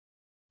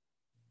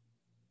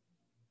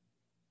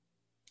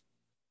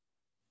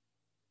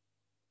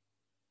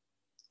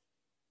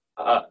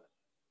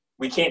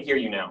 We can't hear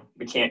you now.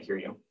 We can't hear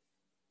you.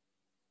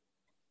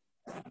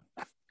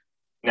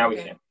 Now we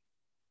can.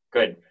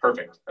 Good,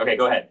 perfect. Okay,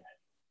 go ahead.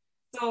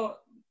 So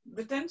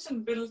the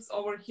tension builds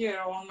over here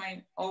on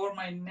over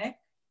my neck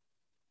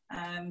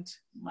and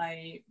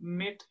my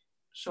mid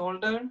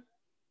shoulder,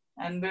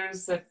 and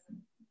there's a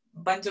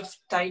bunch of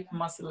tight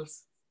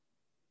muscles.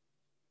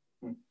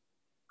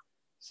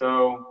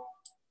 So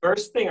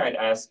first thing I'd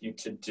ask you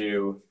to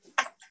do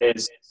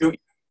is scoot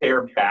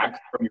your chair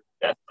back from your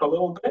desk a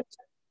little bit.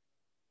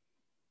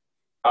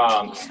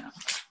 Or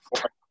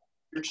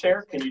your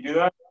chair, can you do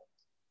that?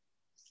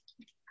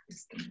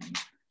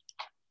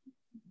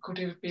 Could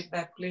you repeat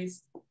that,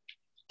 please?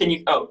 Can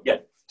you, oh, yeah.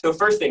 So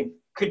first thing,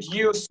 could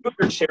you scoot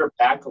your chair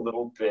back a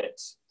little bit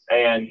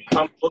and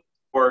come look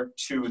more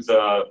to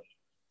the,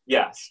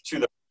 yes, to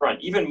the front,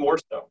 even more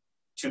so,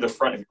 to the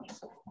front of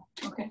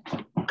you. Okay.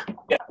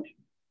 Yeah.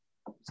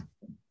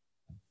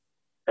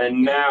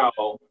 And now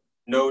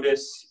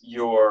notice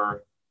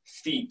your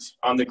feet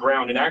on the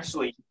ground. And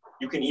actually,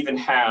 you can even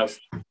have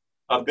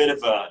a bit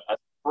of a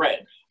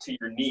spread to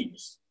your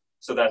knees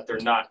so that they're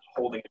not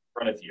holding in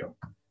front of you.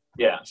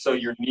 Yeah, so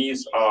your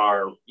knees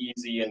are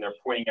easy and they're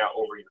pointing out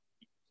over your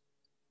feet.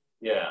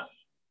 Yeah.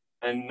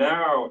 And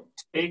now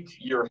take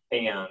your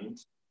hand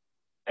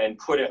and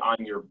put it on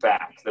your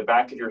back, the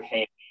back of your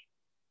hand.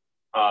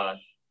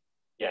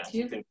 Yeah,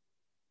 you can,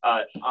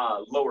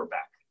 lower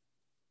back.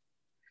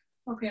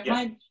 Okay, yeah.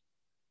 my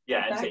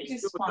yeah, and back take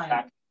is the fine.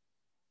 back,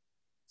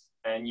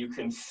 and you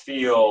can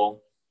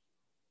feel,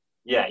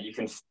 yeah, you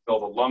can feel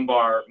the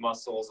lumbar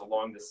muscles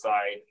along the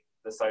sides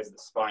of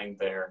the spine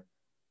there.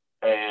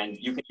 And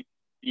you can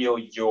feel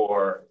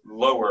your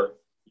lower,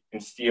 you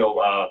can feel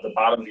the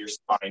bottom of your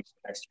spine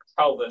next to your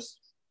pelvis.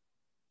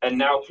 And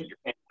now put your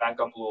hand back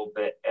up a little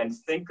bit and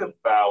think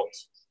about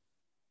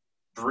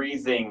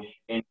breathing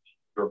into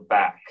your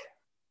back.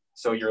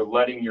 So you're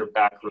letting your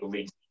back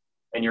release.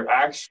 And you're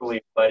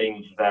actually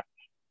letting that,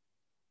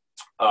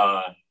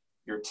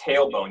 your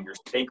tailbone, your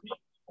sacrum,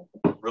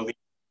 release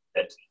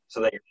it so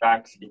that your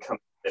back becomes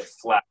a bit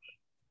flat.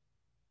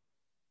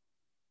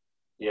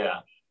 Yeah.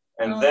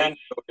 And then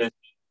notice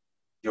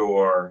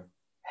your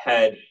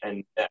head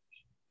and neck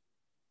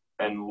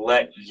and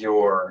let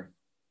your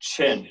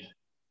chin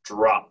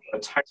drop a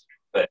tiny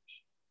bit.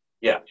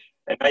 Yeah.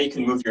 And now you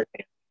can move your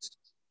hands.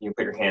 You can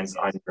put your hands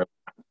on your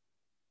lap.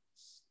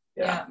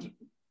 Yeah.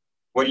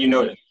 What do you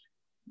notice?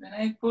 When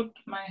I put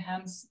my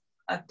hands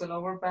at the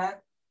lower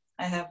back,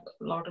 I have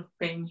a lot of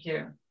pain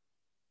here.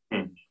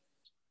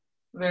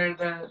 Where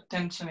the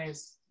tension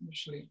is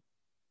usually.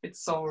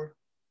 It's sore.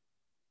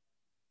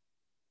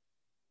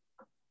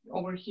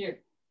 Over here.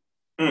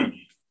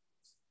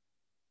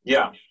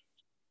 Yeah.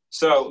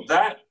 So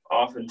that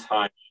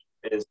oftentimes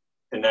is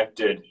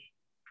connected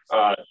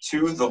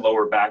to the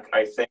lower back,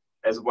 I think,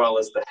 as well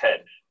as the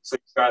head. So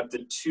you've got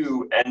the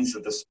two ends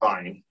of the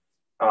spine.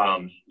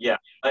 Yeah,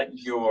 let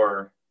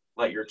your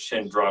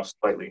chin drop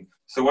slightly.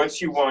 So what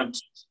you want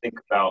to think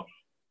about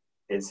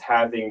is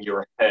having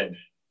your head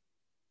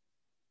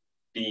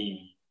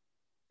be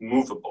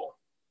movable,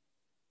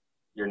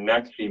 your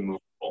neck be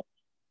movable.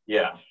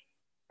 Yeah,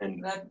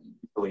 and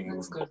really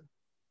movable. Good.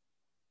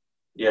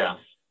 Yeah.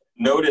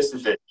 Notice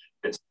if it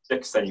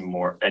sticks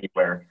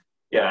anywhere.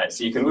 Yeah,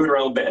 so you can move it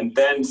around a bit and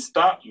then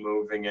stop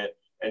moving it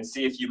and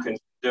see if you can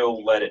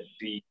still let it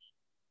be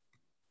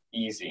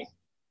easy.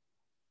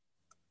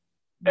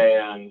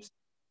 And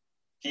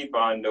keep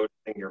on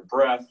noticing your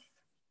breath.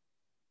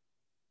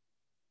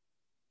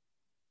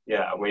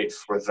 Yeah, wait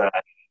for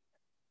that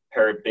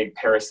big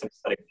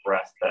parasympathetic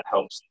breath that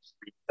helps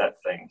reset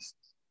things.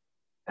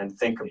 And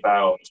think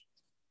about,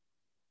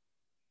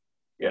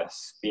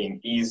 yes, being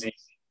easy,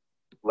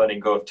 letting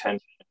go of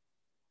tension,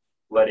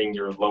 letting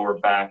your lower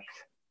back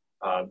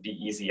be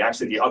easy.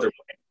 Actually, the other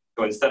way.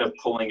 So instead of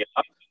pulling it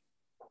up,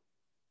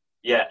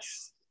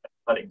 yes,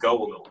 let it go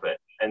a little bit.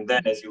 And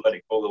then as you let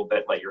it go a little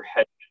bit, let your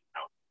head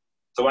down.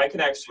 So I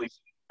can actually,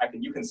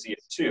 you can see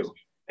it too.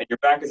 And your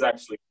back is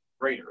actually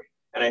straighter.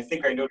 And I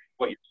think I noticed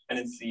what your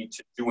tendency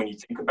to do when you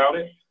think about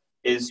it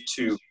is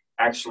to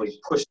actually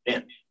push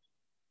in,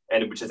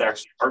 and which is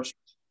actually arching.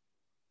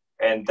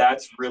 And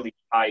that's really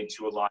tied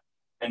to a lot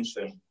of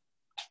tension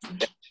in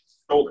the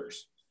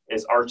shoulders,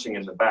 is arching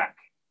in the back,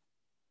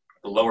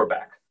 the lower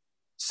back.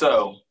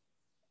 So.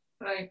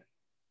 Right.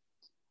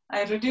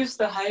 I reduced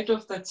the height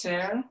of the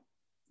chair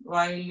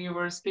while you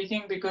were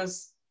speaking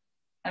because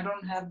I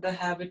don't have the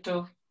habit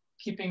of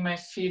keeping my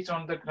feet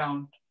on the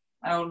ground.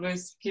 I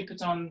always keep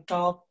it on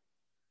top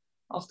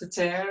of the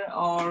chair,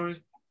 or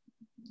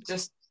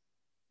just,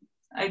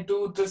 I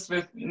do this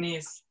with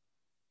knees.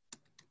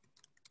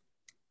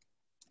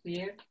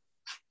 Weird.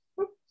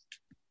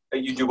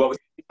 You do what with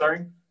feet,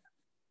 sorry?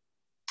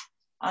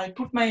 I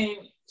put my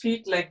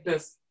feet like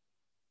this.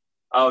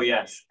 Oh,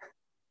 yes.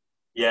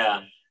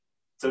 Yeah.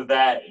 So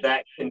that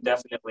can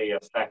definitely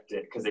affect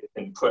it because it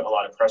can put a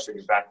lot of pressure on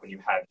your back when you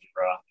have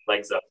your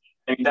legs up.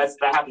 I mean, that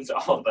happens to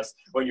all of us.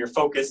 When you're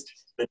focused,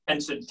 the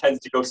tension tends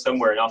to go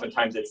somewhere, and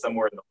oftentimes it's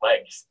somewhere in the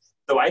legs.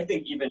 So I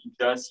think even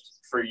just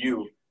for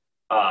you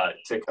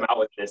to come out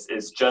with this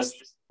is just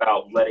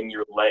about letting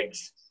your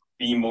legs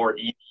be more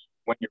easy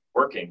when you're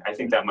working. I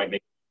think that might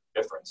make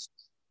a difference.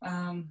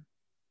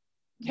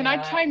 Can I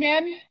chime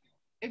in?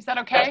 Is that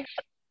okay?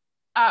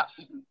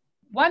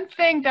 One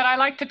thing that I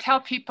like to tell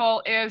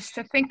people is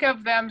to think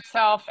of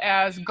themselves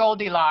as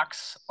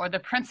Goldilocks or the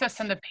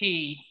princess and the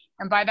pea.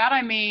 And by that,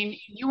 I mean,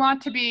 you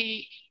want to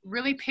be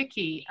really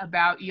picky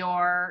about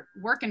your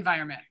work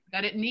environment,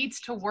 that it needs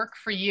to work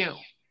for you.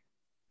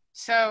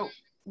 So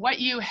what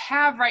you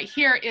have right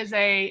here is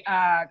a,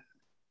 Evelyn,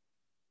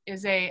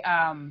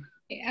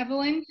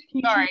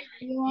 sorry,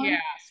 yeah,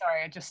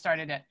 sorry, I just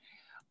started it.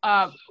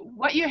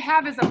 What you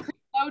have is a pretty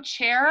low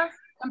chair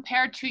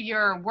compared to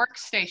your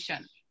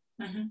workstation.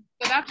 Mm-hmm.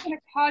 So that's going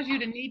to cause you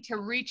to need to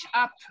reach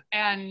up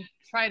and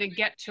try to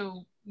get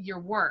to your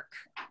work.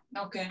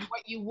 Okay.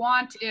 What you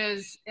want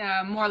is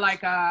more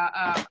like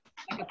a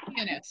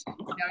pianist,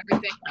 you know,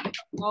 everything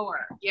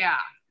lower. Yeah.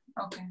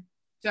 Okay.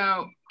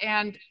 So,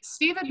 and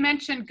Steve had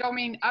mentioned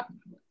going up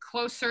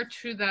closer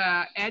to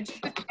the edge of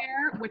the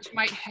chair, which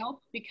might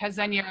help because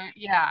then you're,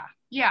 yeah,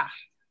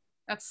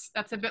 that's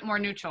a bit more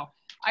neutral.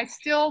 I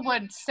still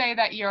would say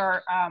that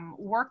your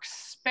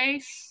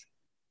workspace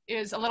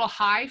is a little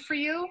high for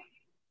you.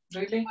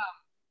 Really?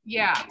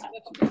 Yeah. So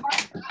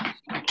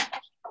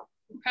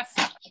press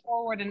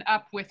forward and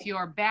up with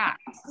your back.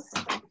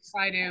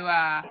 Try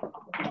to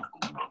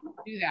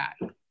do that.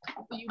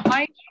 So you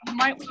might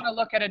want to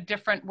look at a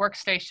different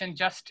workstation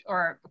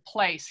or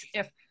place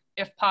if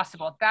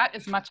possible. That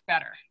is much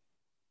better.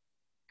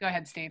 Go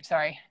ahead, Steve.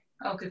 Sorry.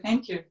 Okay,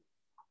 thank you.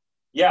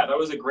 Yeah, that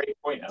was a great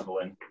point,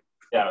 Evelyn.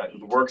 Yeah,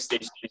 the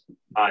workstation is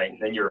high,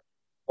 then you're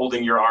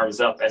holding your arms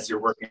up as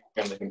you're working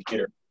on the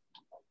computer.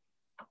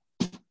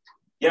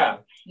 Yeah.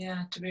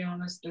 Yeah, to be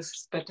honest, this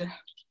is better.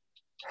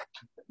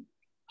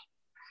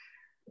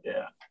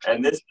 Yeah,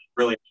 and this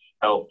really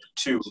helped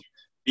too,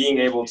 being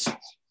able to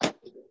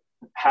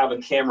have a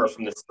camera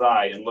from the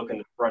side and look in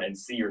the front and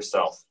see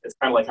yourself. It's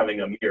kind of like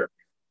having a mirror.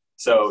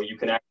 So you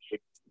can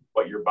actually see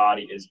what your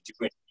body is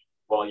doing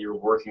while you're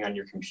working on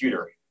your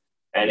computer.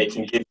 And it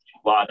can give you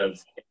a lot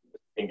of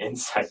interesting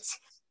insights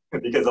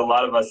because a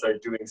lot of us are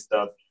doing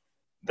stuff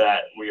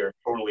that we are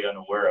totally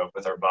unaware of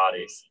with our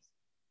bodies.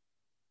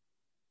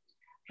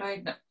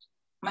 Right.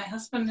 My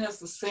husband has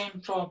the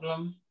same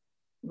problem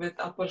with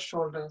upper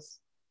shoulders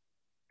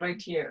right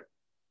here.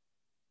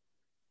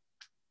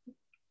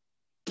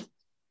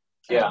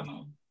 Yeah.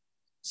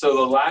 So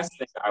the last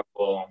thing I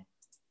will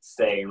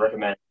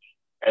recommend,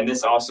 and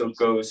this also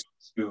goes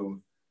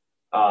to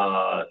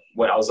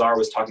what Alzar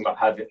was talking about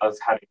having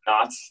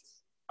knots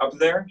up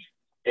there,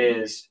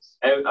 is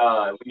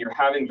when you're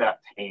having that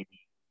pain,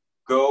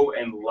 go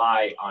and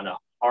lie on a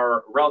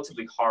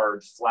relatively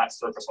hard, flat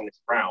surface on the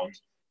ground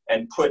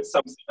and put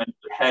something on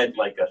your head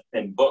like a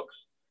thin book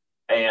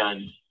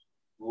and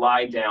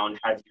lie down,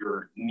 have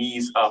your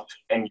knees up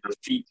and your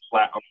feet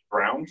flat on the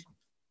ground,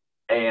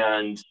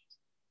 and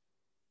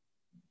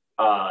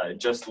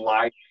just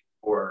lie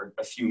for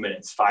a few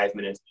minutes, 5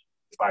 minutes,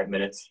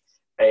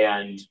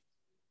 and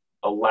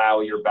allow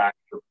your back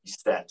to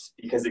reset,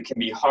 because it can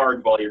be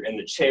hard while you're in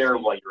the chair,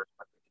 while you're on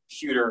the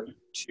computer,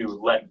 to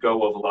let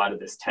go of a lot of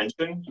this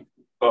tension.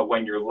 But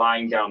when you're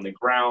lying down on the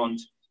ground,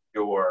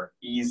 you're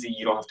easy,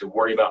 you don't have to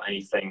worry about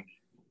anything.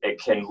 It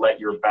can let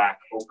your back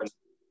open,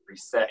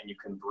 reset, and you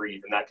can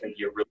breathe. And that can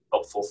be a really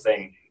helpful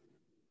thing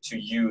to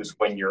use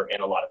when you're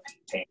in a lot of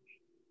pain.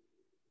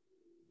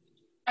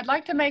 I'd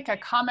like to make a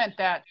comment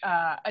that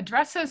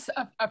addresses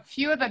a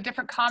few of the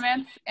different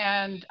comments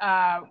and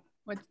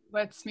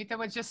what Smita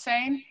was just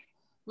saying,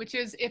 which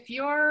is if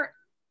your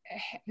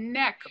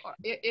neck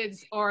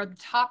or the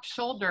top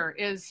shoulder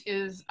is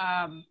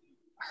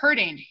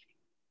hurting,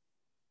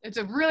 it's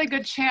a really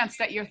good chance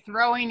that you're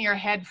throwing your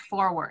head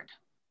forward.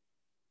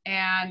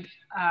 And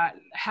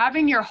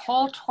having your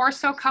whole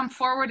torso come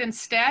forward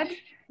instead,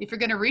 if you're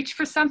going to reach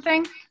for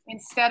something,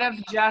 instead of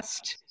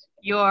just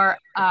your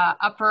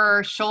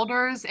upper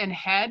shoulders and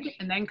head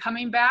and then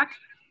coming back,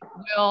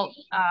 will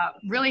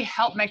really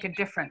help make a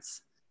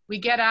difference. We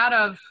get out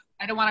of,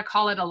 I don't want to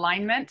call it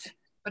alignment,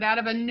 but out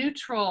of a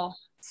neutral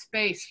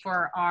space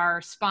for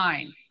our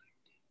spine.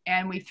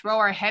 And we throw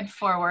our head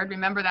forward.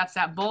 Remember, that's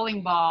that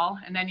bowling ball.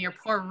 And then your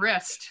poor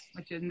wrist,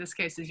 which in this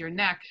case is your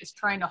neck, is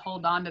trying to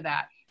hold on to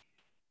that.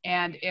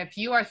 And if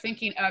you are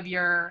thinking of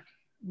your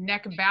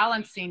neck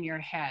balancing your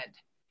head,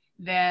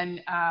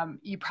 then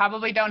you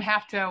probably don't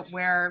have to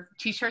wear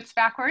t-shirts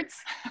backwards.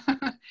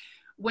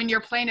 When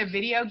you're playing a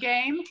video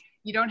game,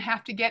 you don't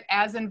have to get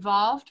as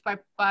involved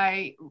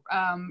by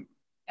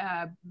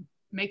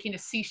making a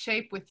C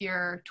shape with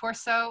your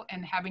torso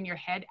and having your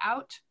head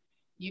out.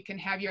 You can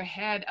have your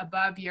head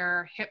above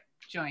your hip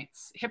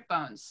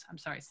bones. I'm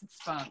sorry, sits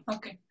bone.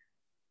 Okay.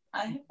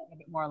 I have a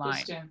bit more line.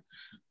 Question.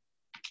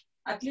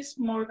 At least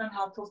more than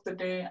half of the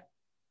day,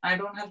 I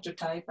don't have to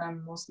type,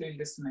 I'm mostly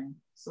listening.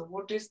 So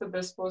what is the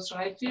best posture?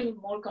 I feel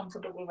more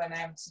comfortable when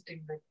I'm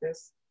sitting like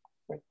this.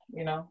 But,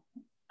 you know,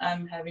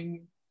 I'm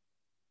having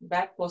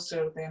back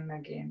posture then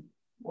again.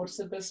 What's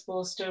the best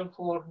posture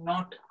for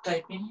not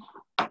typing?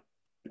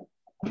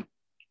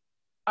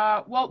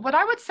 Well, what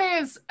I would say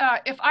is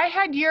if I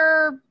had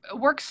your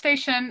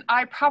workstation,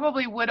 I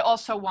probably would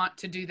also want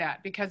to do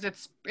that because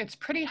it's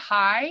pretty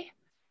high.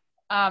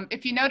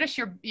 If you notice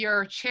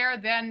your chair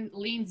then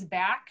leans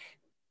back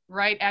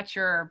right at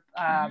your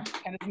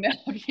kind of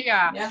middle.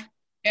 Yeah. Yeah.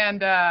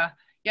 And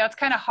yeah, it's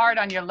kind of hard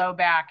on your low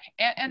back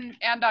and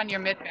on your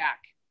mid back.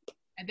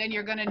 And then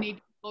you're going to need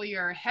to pull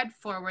your head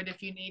forward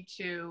if you need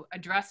to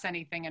address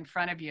anything in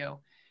front of you.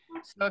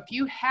 So if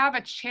you have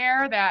a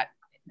chair that,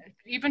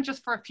 even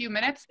just for a few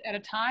minutes at a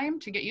time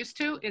to get used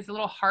to, is a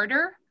little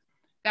harder,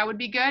 that would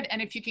be good.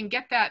 And if you can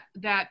get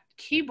that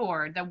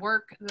keyboard,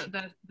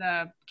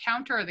 the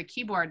counter or the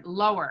keyboard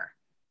lower,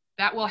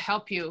 that will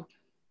help you,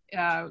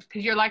 because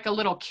you're like a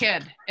little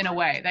kid in a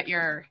way, that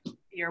your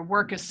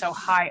work is so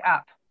high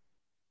up.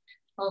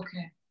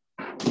 Okay.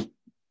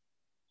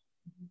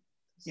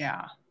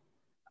 Yeah.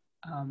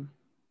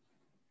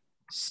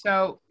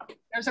 So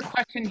there's a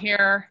question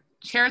here.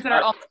 Chairs that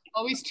are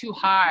always too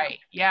high.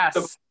 Yes.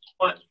 So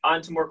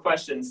on to more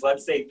questions.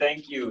 Let's say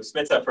thank you,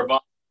 Smitha, for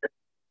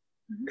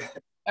volunteering.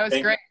 That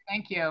was great.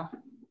 Thank you.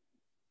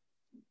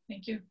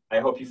 Thank you. I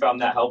hope you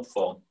found that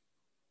helpful.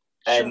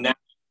 And now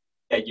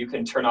you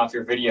can turn off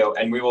your video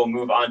and we will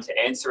move on to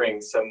answering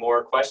some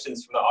more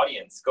questions from the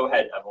audience. Go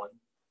ahead, Evelyn.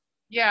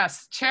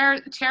 Yes,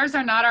 chairs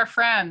are not our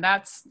friend.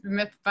 That's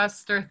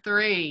Mythbuster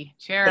 3.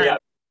 Chairs. Yeah,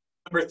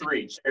 number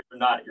 3, chairs are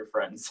not your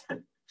friends.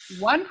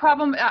 One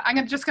problem,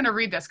 I'm just going to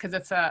read this because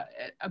it's a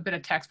bit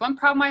of text. One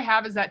problem I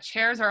have is that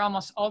chairs are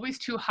almost always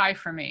too high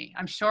for me.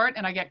 I'm short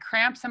and I get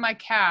cramps in my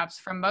calves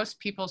from most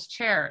people's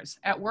chairs.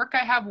 At work,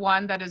 I have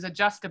one that is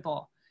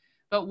adjustable.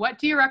 But what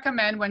do you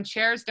recommend when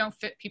chairs don't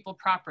fit people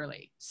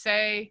properly?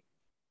 Say,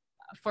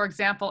 for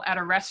example, at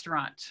a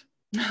restaurant,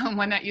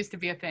 when that used to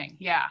be a thing.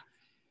 Yeah.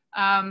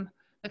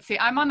 Let's see,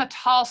 I'm on the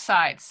tall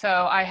side,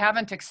 so I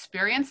haven't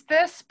experienced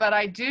this, but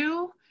I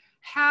do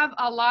have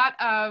a lot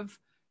of,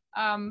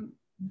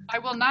 I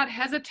will not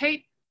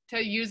hesitate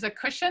to use a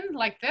cushion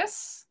like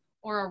this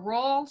or a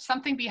roll,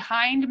 something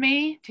behind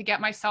me to get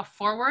myself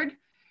forward.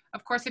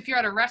 Of course, if you're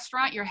at a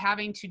restaurant, you're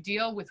having to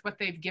deal with what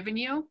they've given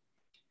you.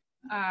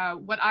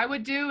 What I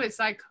would do is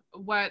like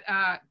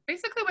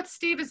basically what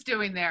Steve is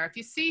doing there. If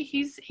you see,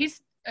 he's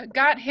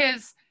got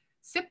his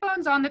sit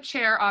bones on the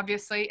chair,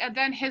 obviously, and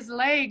then his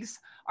legs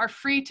are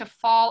free to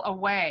fall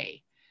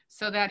away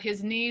so that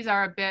his knees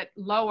are a bit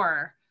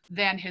lower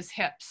than his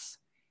hips.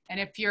 And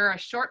if you're a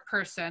short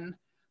person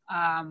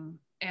and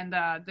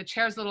the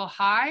chair's a little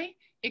high,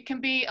 it can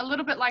be a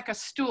little bit like a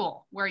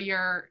stool where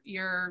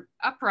you're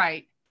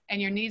upright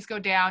and your knees go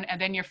down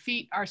and then your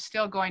feet are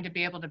still going to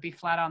be able to be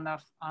flat on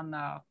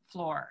the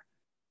floor.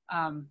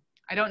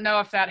 I don't know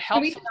if that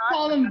helps. We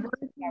call them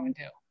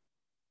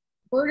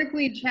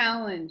vertically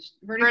challenged.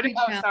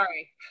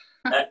 Sorry.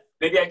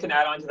 Maybe I can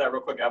add on to that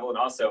real quick, Evelyn,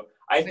 also.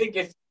 I think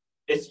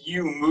if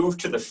you move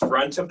to the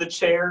front of the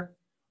chair,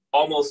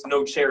 almost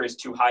no chair is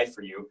too high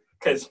for you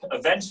because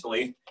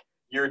eventually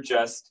you're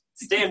just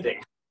standing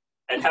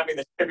and having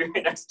the chair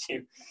right next to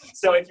you.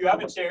 So if you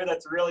have a chair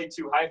that's really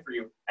too high for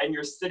you and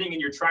you're sitting and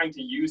you're trying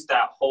to use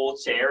that whole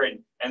chair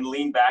and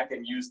lean back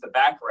and use the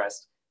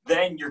backrest,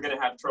 then you're going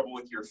to have trouble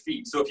with your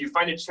feet. So if you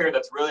find a chair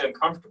that's really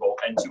uncomfortable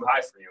and too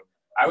high for you,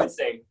 I would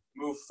say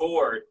move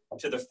forward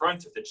to the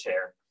front of the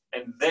chair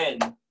and then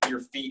your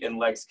feet and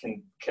legs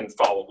can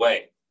fall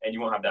away and you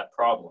won't have that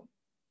problem.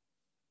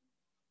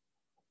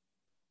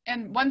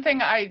 And one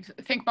thing I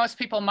think most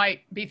people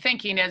might be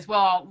thinking is,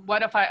 well,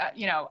 what if I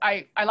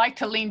like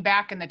to lean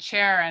back in the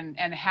chair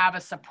and have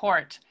a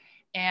support.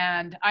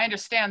 And I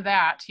understand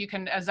that. You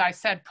can, as I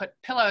said, put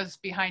pillows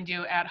behind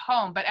you at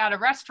home, but at a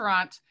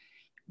restaurant,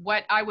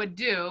 what I would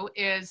do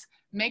is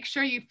make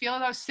sure you feel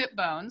those sit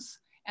bones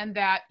and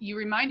that you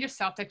remind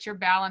yourself that you're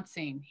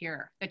balancing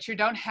here, that you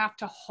don't have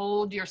to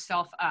hold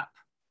yourself up.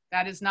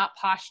 That is not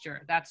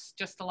posture. That's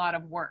just a lot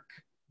of work.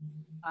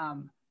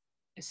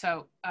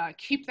 So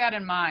keep that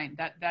in mind,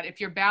 that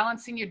if you're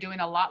balancing, you're doing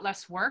a lot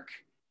less work,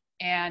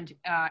 and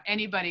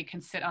anybody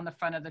can sit on the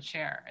front of the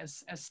chair,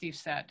 as Steve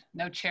said.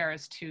 No chair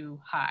is too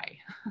high.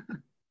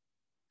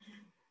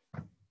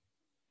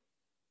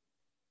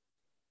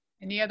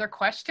 Any other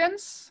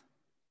questions?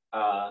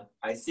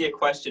 I see a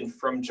question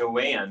from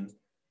Joanne.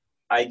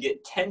 I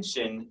get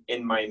tension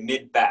in my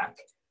mid-back.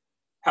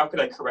 How could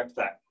I correct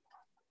that?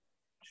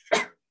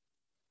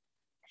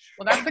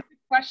 Well, that's a good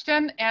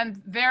question.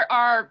 And there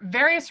are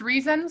various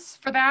reasons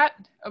for that.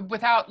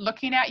 Without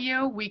looking at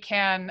you, we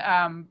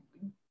can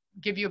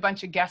give you a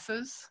bunch of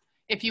guesses.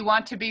 If you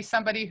want to be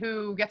somebody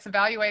who gets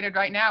evaluated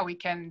right now, we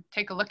can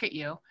take a look at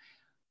you.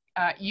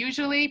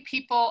 Usually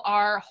people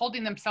are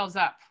holding themselves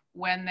up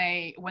when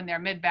their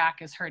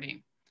mid-back is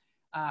hurting.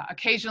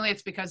 Occasionally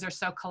it's because they're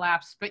so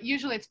collapsed, but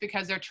usually it's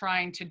because they're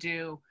trying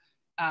to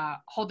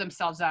hold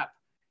themselves up.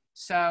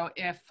 So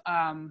if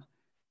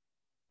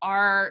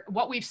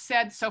what we've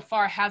said so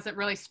far hasn't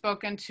really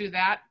spoken to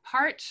that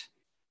part,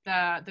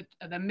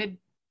 the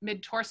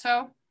mid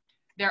torso,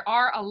 there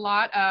are a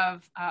lot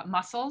of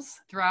muscles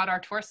throughout our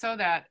torso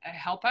that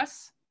help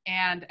us.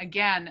 And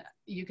again,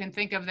 you can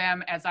think of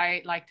them as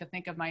I like to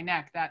think of my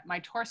neck, that my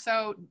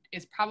torso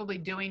is probably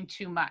doing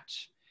too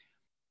much.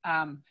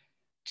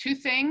 Two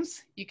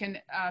things, you can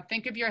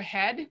think of your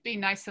head being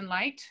nice and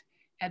light,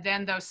 and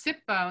then those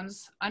sit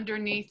bones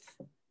underneath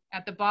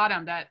at the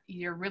bottom, that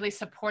you're really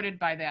supported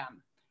by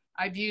them.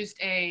 I've used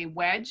a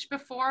wedge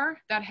before,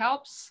 that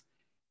helps.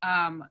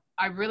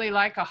 I really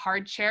like a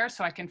hard chair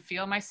so I can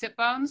feel my sit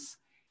bones.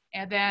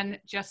 And then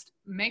just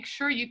make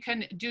sure you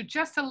can do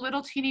just a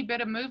little teeny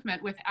bit of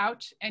movement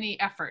without any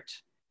effort.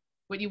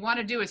 What you want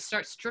to do is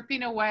start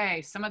stripping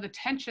away some of the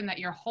tension that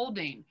you're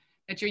holding,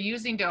 that you're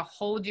using to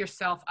hold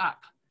yourself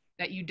up,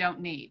 that you don't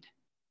need.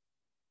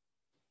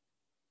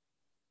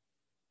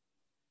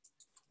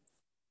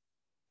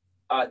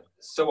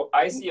 So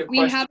I see a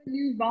question. We have a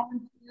new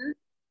volunteer.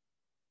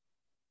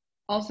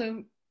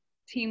 Also,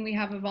 team, we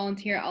have a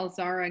volunteer,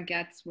 Alzara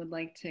Getz, would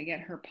like to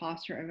get her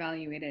posture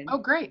evaluated. Oh,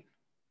 great.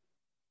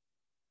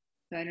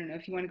 So I don't know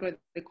if you want to go to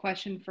the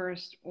question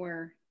first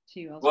or to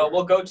Alzara. Well,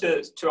 we'll go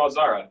to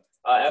Alzara.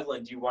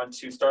 Evelyn, do you want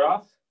to start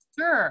off?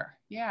 Sure,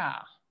 yeah.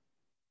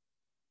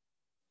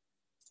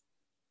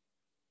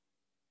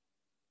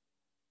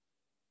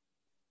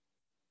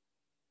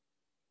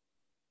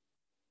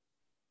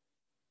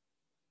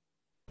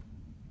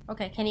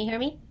 Okay, can you hear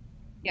me?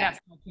 Yes,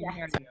 I can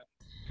hear you.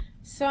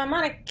 So I'm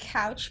on a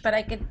couch, but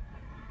I could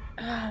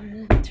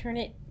turn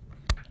it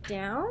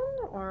down,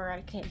 or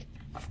I could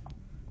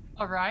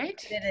All right.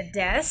 get a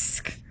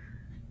desk.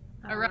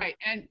 All right.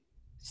 And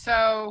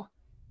so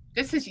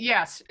this is,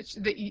 yes,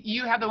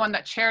 you have the one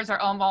that chairs are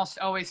almost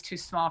always too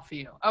small for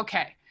you.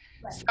 Okay.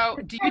 Right. So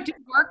do you do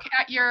work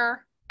at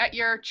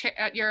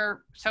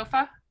your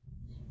sofa?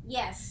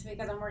 Yes,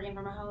 because I'm working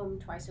from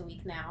home twice a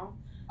week now.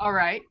 All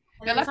right.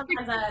 And Now then let's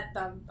sometimes I'm at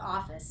the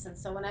office. And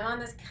so when I'm on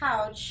this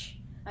couch,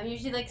 I'm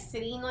usually like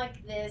sitting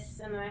like this,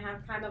 and then I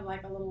have kind of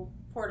like a little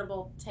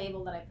portable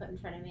table that I put in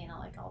front of me, and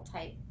I'll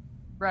type.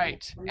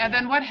 right. And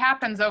then what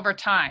happens over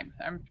time?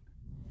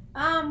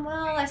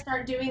 Well, I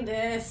start doing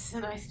this,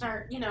 and I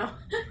start,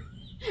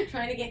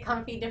 trying to get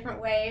comfy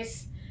different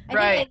ways. I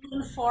think I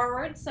lean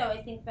forward, so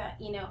I think that,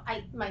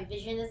 my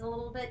vision is a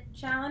little bit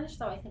challenged,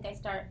 so I think I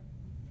start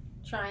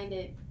trying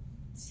to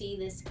see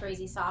this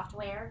crazy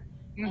software,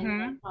 and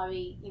then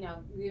probably,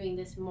 viewing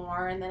this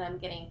more, and then I'm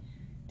getting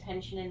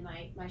tension in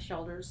my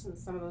shoulders and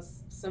some of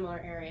those similar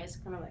areas,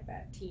 kind of like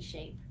that T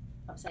shape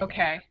upside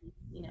down,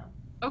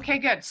 Okay,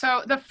 good.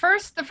 So the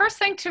first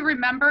thing to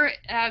remember,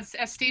 as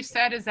Steve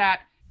said, is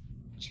that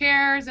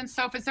chairs and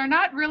sofas, they're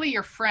not really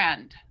your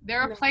friend.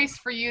 They're a place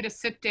for you to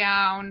sit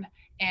down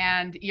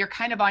and you're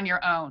kind of on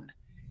your own.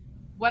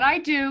 What I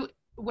do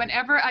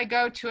whenever I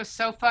go to a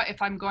sofa,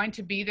 if I'm going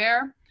to be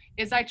there,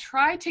 is I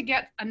try to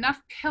get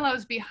enough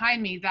pillows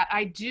behind me that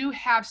I do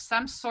have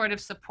some sort of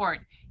support,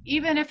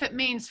 even if it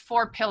means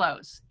 4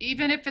 pillows,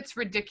 even if it's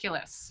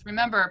ridiculous.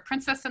 Remember,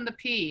 Princess and the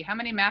Pea, how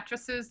many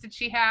mattresses did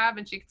she have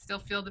and she could still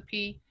feel the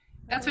pea?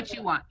 That's what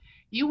you want.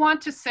 You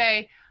want to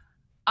say,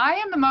 I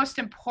am the most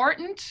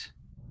important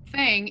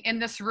thing in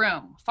this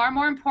room, far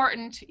more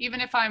important, even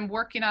if I'm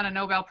working on a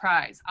Nobel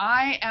Prize.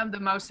 I am the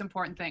most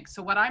important thing.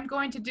 So what I'm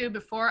going to do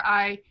before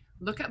I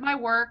look at my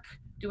work,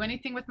 do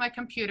anything with my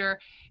computer,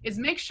 is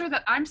make sure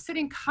that I'm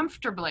sitting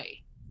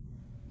comfortably.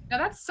 Now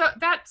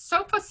that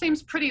sofa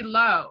seems pretty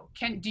low.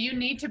 Do you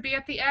need to be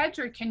at the edge,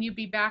 or can you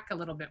be back a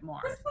little bit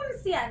more?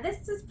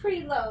 This is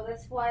pretty low.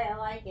 That's why I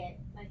like it.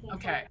 I think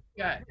okay,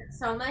 good.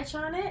 So much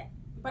on it,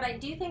 but I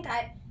do think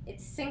it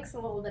sinks a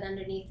little bit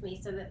underneath me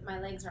so that my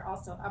legs are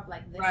also up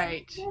like this.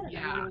 Right.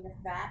 Yeah.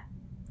 That.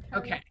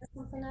 Okay.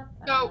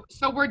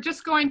 So we're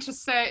just going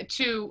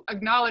to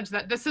acknowledge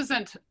that this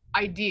isn't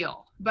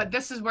ideal, but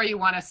this is where you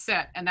want to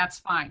sit, and that's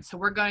fine. So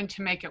we're going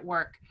to make it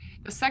work.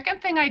 The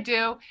second thing I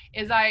do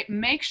is I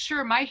make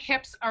sure my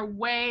hips are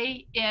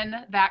way in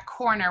that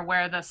corner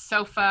where the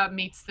sofa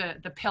meets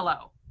the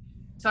pillow.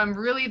 So I'm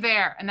really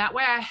there, and that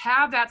way I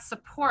have that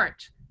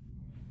support.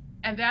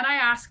 And then I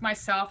ask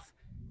myself,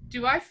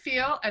 do I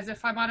feel as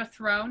if I'm on a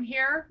throne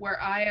here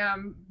where I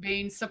am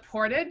being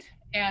supported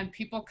and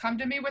people come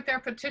to me with their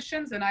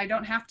petitions and I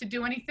don't have to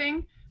do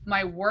anything?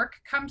 My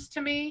work comes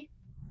to me?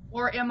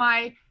 Or am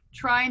I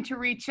trying to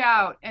reach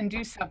out and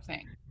do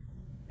something?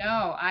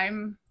 No,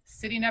 I'm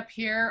sitting up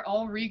here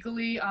all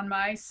regally on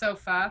my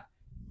sofa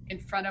in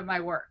front of my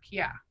work.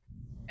 Yeah.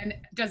 And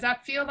does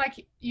that feel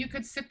like you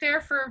could sit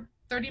there for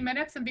 30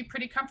 minutes and be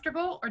pretty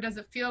comfortable? Or does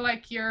it feel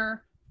like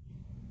you're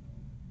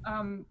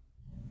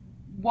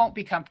won't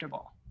be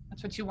comfortable?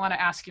 That's what you want to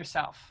ask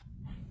yourself.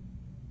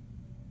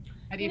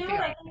 How do you feel?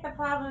 What I think the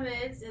problem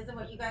is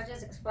what you guys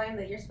just explained,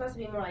 that you're supposed to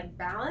be more like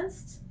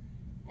balanced.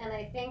 And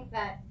I think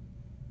that,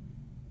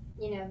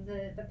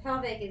 the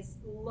pelvic is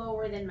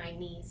lower than my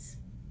knees.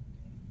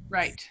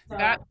 Right. So,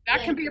 that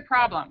can be a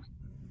problem.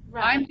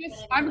 Right.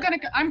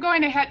 I'm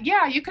going ahead.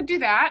 Yeah, you could do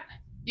that.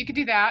 You could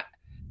do that.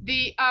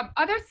 The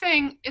other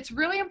thing, it's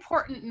really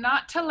important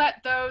not to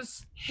let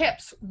those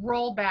hips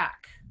roll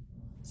back.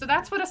 So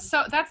that's one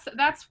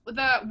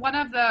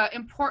of the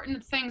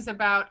important things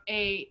about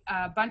a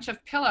bunch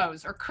of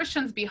pillows or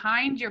cushions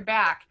behind your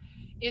back,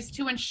 is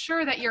to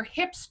ensure that your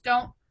hips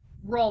don't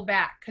roll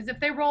back. Because if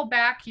they roll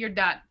back, you're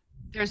done.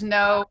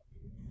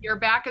 Your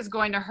back is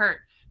going to hurt.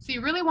 So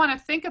you really want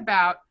to think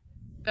about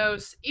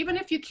those, even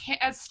if you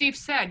can't, as Steve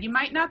said, you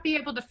might not be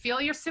able to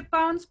feel your sit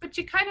bones, but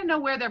you kind of know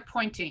where they're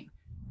pointing,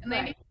 and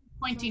they need to be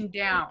pointing down. Right. Okay, good. So the first thing to remember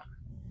is that chairs and sofas,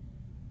 they're not really your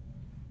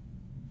friend. They're a place for you to sit down and you're kind of on your own. What I do whenever I go to a sofa, if I'm going to be there, is I try to get enough pillows behind me that I do have some sort of support. And then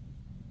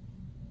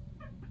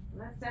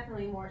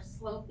definitely more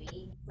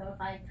slopey. So if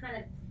I kind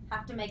of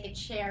have to make a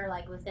chair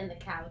like within the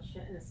couch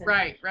in a sense.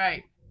 Right,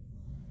 right.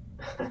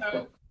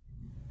 So,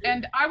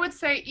 and I would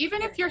say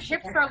even if your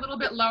hips are a little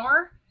bit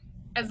lower,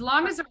 as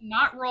long as they're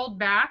not rolled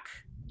back,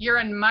 you're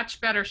in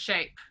much better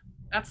shape.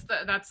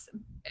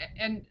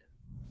 And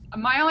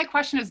my only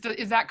question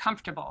is that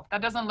comfortable?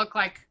 That doesn't look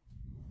like,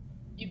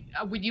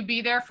 would you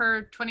be there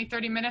for 20,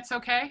 30 minutes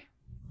okay?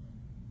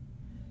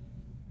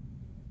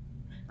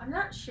 I'm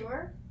not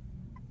sure.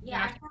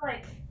 Yeah, I feel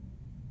like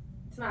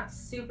it's not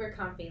super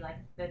comfy, like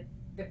the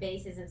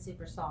base isn't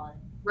super solid.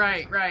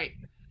 Right, right.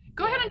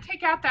 Go ahead and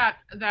take out that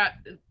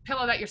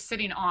pillow that you're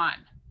sitting on.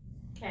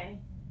 Okay.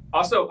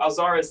 Also,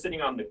 Alzara is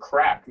sitting on the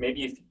crack.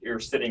 Maybe if you're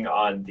sitting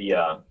on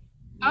the.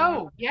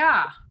 Oh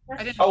yeah.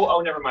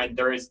 Oh, never mind.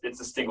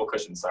 It's a single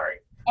cushion. Sorry.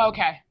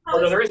 Okay.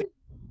 Oh no, there is.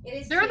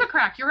 There is a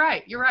crack. You're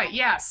right. You're right.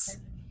 Yes.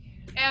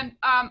 And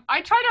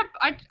I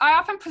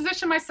often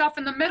position myself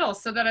in the middle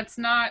so that it's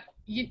not,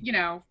 you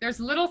know, there's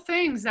little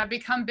things that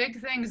become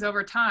big things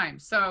over time.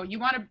 So you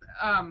want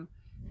to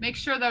make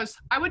sure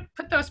I would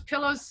put those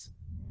pillows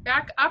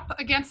back up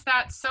against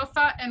that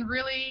sofa and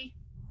really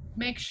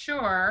make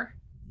sure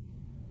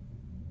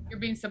you're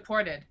being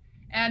supported.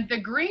 And the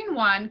green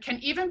one can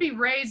even be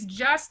raised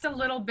just a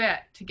little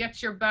bit to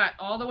get your butt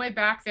all the way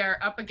back there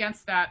up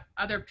against that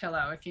other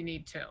pillow if you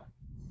need to.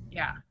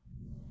 Yeah.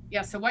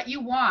 Yeah, so what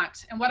you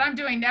want, and what I'm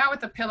doing now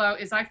with the pillow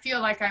is I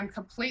feel like I'm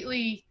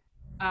completely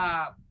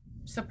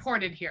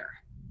supported here.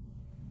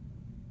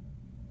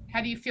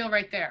 How do you feel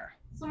right there?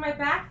 So my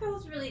back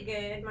feels really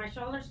good. My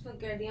shoulders feel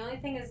good. The only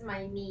thing is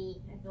my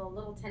knee. I feel a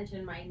little tension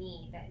in my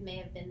knee that may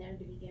have been there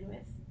to begin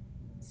with.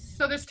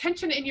 So there's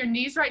tension in your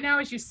knees right now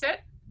as you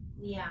sit?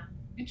 Yeah.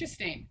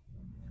 Interesting.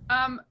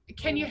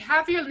 Can you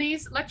have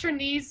let your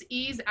knees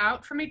ease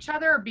out from each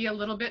other or be a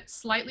little bit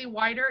slightly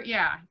wider?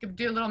 Yeah, you could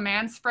do a little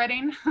man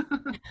spreading.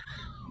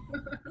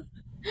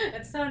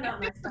 That's so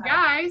not my style.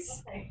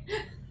 Guys. Okay.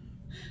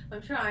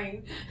 I'm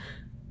trying.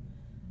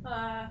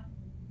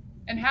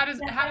 And how does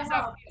that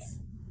feel?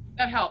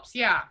 That helps,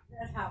 yeah.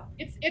 That helps.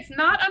 It's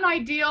not an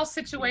ideal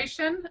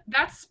situation.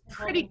 That's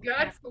pretty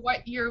good for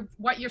what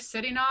you're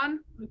sitting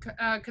on,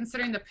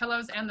 considering the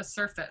pillows and the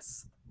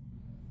surface.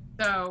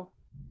 So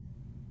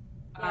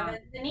yeah,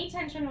 the knee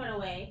tension went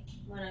away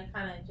when I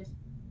kind of just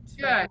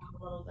spread out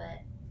a little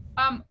bit.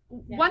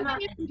 One thing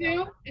you can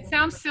do, it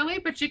sounds silly,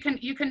 but you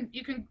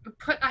can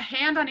put a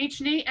hand on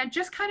each knee and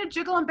just kind of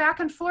jiggle them back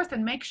and forth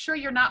and make sure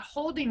you're not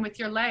holding with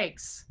your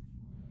legs.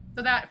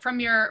 So that from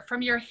your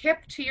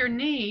hip to your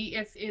knee,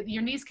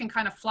 your knees can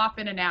kind of flop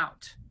in and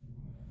out.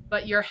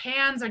 But your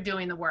hands are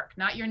doing the work,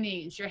 not your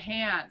knees, your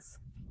hands.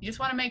 You just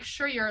want to make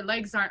sure your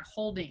legs aren't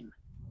holding.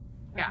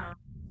 Yeah.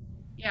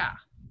 Yeah.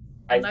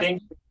 I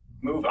think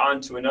move on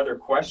to another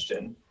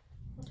question.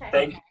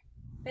 Okay.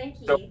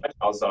 Thank you so much,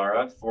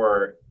 Alzara,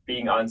 for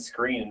being on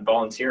screen and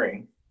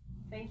volunteering.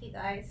 Thank you,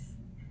 guys.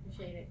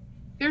 Appreciate it.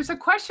 There's a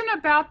question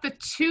about the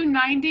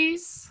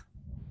 290s.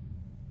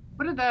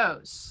 What are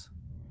those?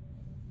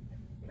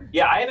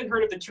 Yeah, I haven't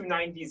heard of the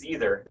 290s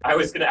either. I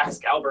was going to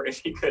ask Albert if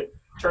he could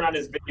turn on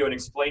his video and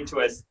explain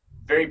to us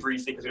very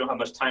briefly, because we don't have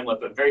much time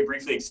left, but very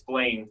briefly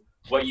explain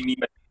what you mean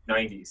by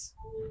 290s.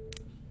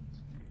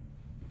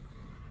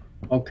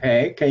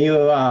 Okay, can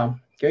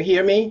you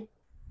hear me?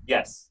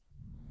 Yes.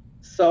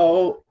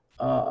 So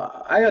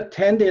I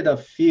attended a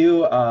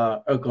few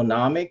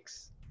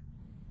ergonomics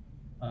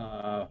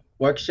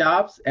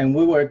workshops, and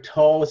we were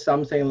told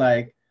something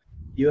like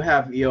you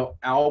have your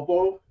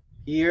elbow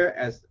here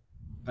as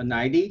a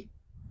 90,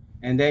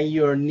 and then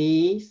your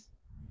knees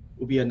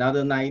will be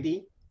another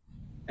 90,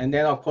 and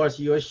then of course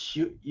your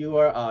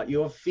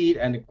feet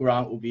and the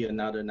ground will be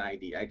another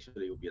 90.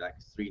 Actually, it will be like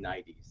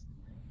 390s.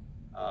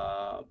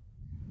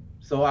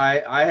 So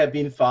I have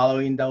been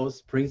following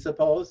those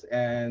principles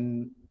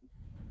and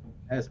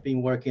has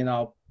been working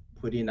out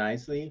pretty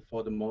nicely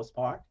for the most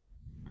part.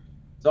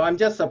 So I'm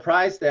just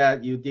surprised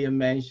that you didn't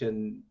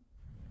mention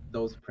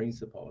those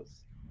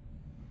principles.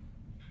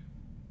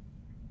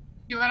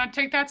 You want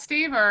to take that,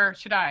 Steve, or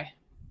should I?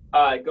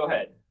 Go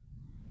ahead.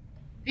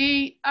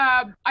 The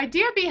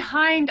idea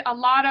behind a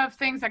lot of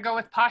things that go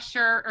with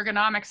posture,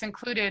 ergonomics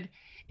included,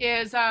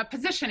 is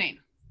positioning.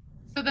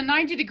 So the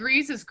 90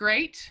 degrees is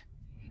great,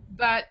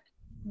 but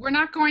we're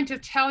not going to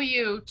tell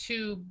you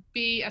to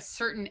be a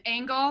certain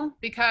angle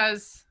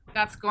because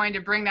that's going to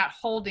bring that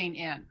holding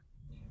in.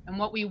 And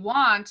what we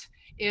want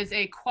is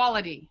a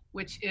quality,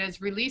 which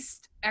is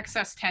released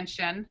excess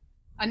tension,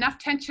 enough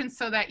tension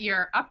so that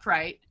you're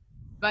upright,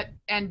 but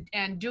and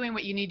doing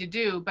what you need to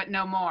do, but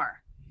no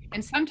more.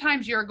 And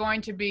sometimes you're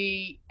going to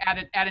be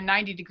at a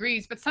 90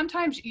 degrees, but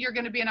sometimes you're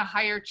going to be in a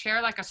higher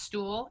chair like a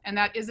stool, and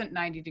that isn't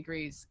 90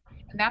 degrees.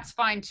 And that's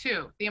fine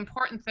too. The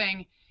important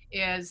thing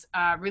is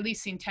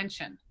releasing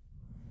tension.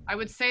 I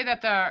would say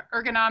that the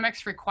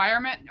ergonomics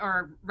requirement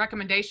or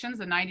recommendations,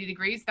 the 90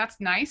 degrees,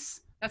 that's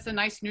nice. That's a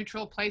nice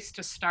neutral place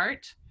to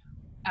start.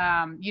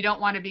 You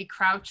don't want to be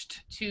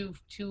crouched too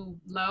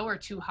low or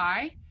too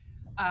high,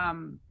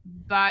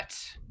 but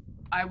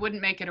I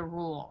wouldn't make it a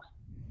rule.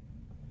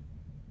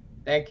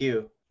 Thank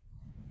you.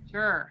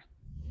 Sure.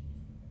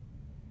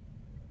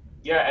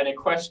 Yeah, and a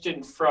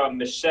question from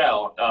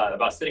Michelle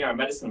about sitting on a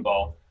medicine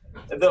ball.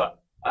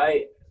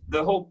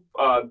 The whole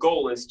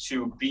goal is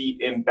to be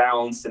in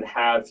balance and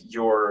have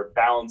your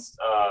balance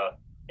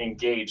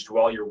engaged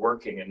while you're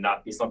working and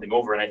not be slumping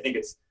over. And I think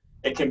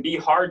it can be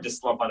hard to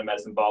slump on a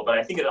medicine ball, but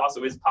I think it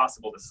also is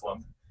possible to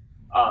slump.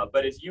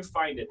 But if you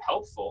find it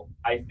helpful,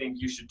 I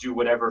think you should do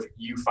whatever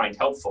you find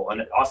helpful. And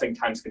it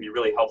oftentimes can be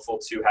really helpful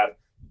to have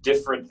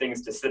different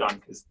things to sit on,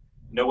 because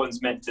no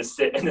one's meant to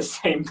sit in the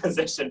same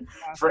position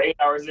for 8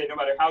 hours a day. No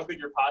matter how good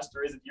your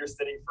posture is, if you're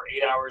sitting for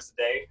 8 hours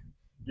a day,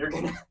 you're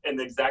gonna, in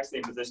the exact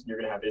same position, you're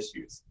gonna have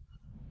issues.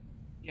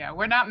 Yeah,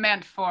 we're not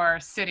meant for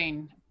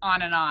sitting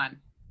on and on.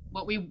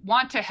 What we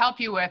want to help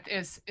you with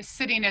is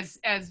sitting as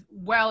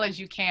well as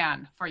you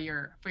can for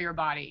your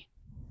body.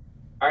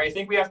 All right, I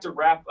think we have to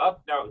wrap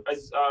up now.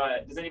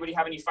 Does anybody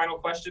have any final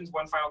questions?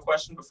 One final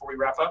question before we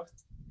wrap up?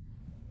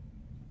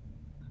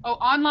 Oh,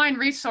 online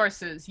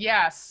resources,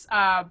 yes.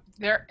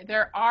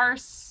 There are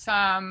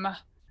some,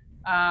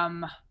 let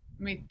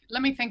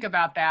me think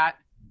about that.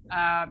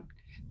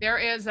 There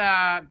is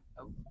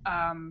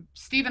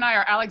Steve and I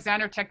are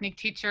Alexander Technique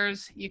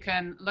teachers. You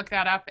can look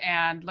that up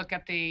and look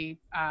at the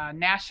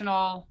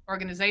national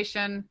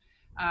organization.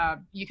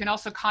 You can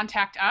also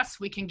contact us.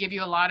 We can give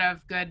you a lot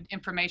of good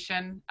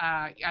information,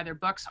 either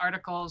books,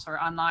 articles, or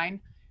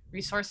online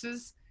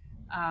resources.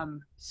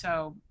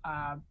 So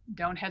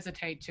don't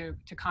hesitate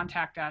to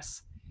contact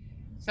us.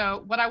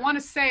 So what I want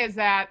to say is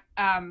that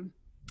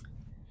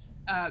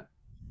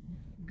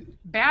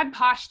bad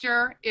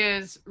posture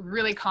is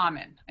really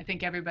common. I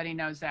think everybody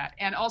knows that.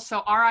 And also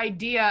our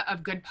idea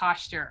of good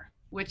posture,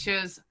 which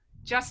is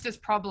just as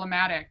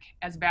problematic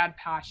as bad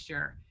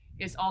posture,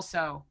 is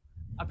also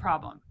a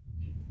problem.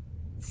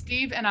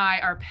 Steve and I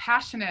are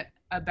passionate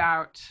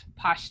about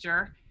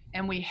posture,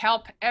 and we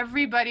help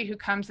everybody who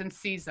comes and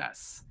sees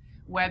us,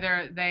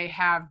 whether they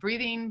have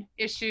breathing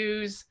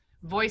issues,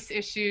 voice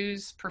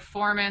issues,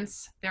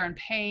 performance, they're in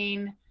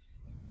pain,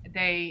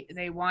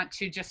 they want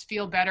to just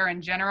feel better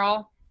in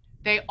general.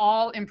 They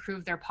all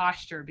improve their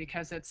posture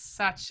because it's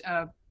such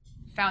a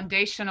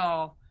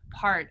foundational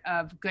part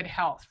of good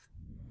health.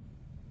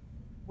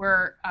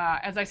 We're,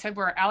 as I said,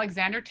 we're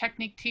Alexander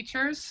Technique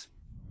teachers.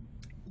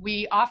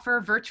 We offer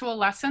virtual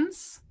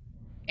lessons.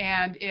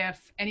 And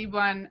if any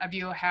one of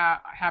you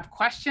have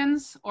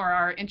questions or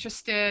are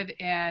interested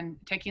in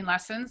taking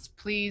lessons,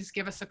 please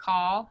give us a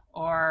call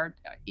or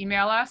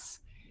email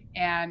us.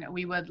 And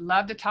we would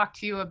love to talk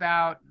to you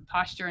about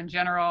posture in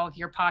general,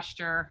 your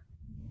posture,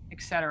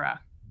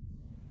 etc.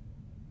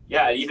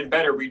 Yeah, even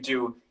better, we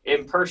do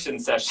in-person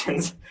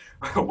sessions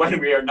when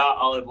we are not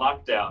all in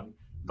lockdown.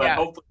 But yeah.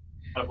 Hopefully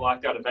we'll have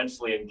lockdown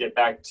eventually and get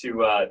back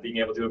to being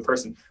able to do in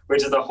person,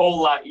 which is a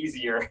whole lot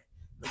easier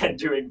than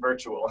doing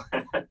virtual.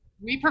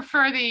 We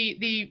prefer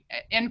the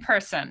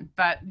in-person,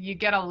 but you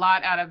get a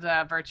lot out of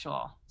the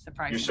virtual,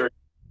 surprisingly. You sure?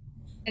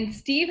 And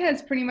Steve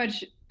has pretty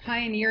much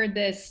pioneered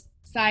this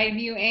side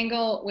view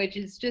angle, which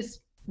is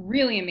just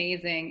really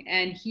amazing.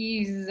 And he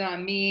uses it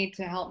on me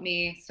to help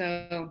me.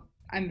 So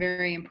I'm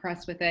very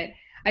impressed with it.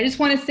 I just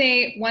want to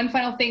say one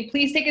final thing.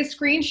 Please take a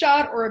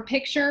screenshot or a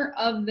picture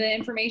of the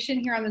information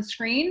here on the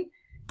screen.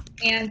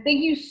 And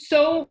thank you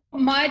so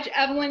much,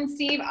 Evelyn,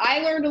 Steve. I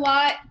learned a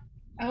lot.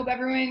 I hope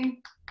everyone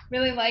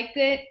really liked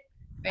it.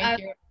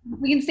 Thank you.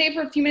 We can stay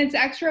for a few minutes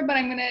extra, but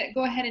I'm going to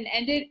go ahead and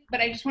end it.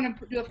 But I just want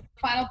to do a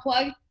final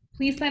plug.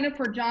 Please sign up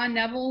for John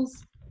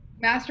Neville's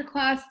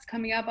MasterClass. It's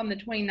coming up on the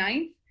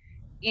 29th.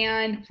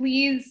 And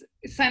please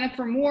sign up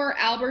for more.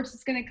 Albert's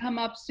is going to come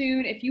up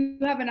soon. If you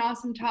have an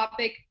awesome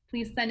topic,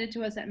 please send it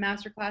to us at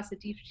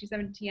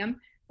masterclass@t57tm.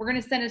 We're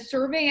going to send a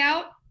survey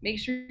out. Make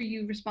sure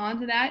you respond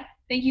to that.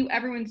 Thank you,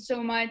 everyone,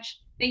 so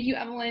much. Thank you,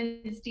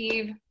 Evelyn,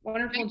 Steve.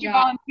 Wonderful Thank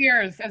job. you,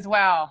 volunteers, as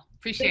well.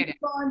 Appreciate it.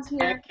 Volunteer.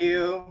 Thank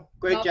you.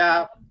 Great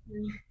job.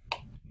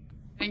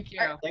 Thank you.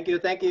 Thank you.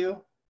 Thank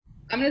you.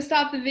 I'm going to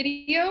stop the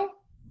video.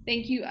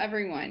 Thank you,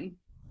 everyone.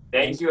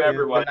 Thank you,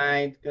 everyone. Good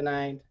night. Good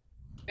night.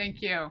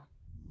 Thank you.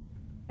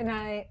 Good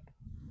night.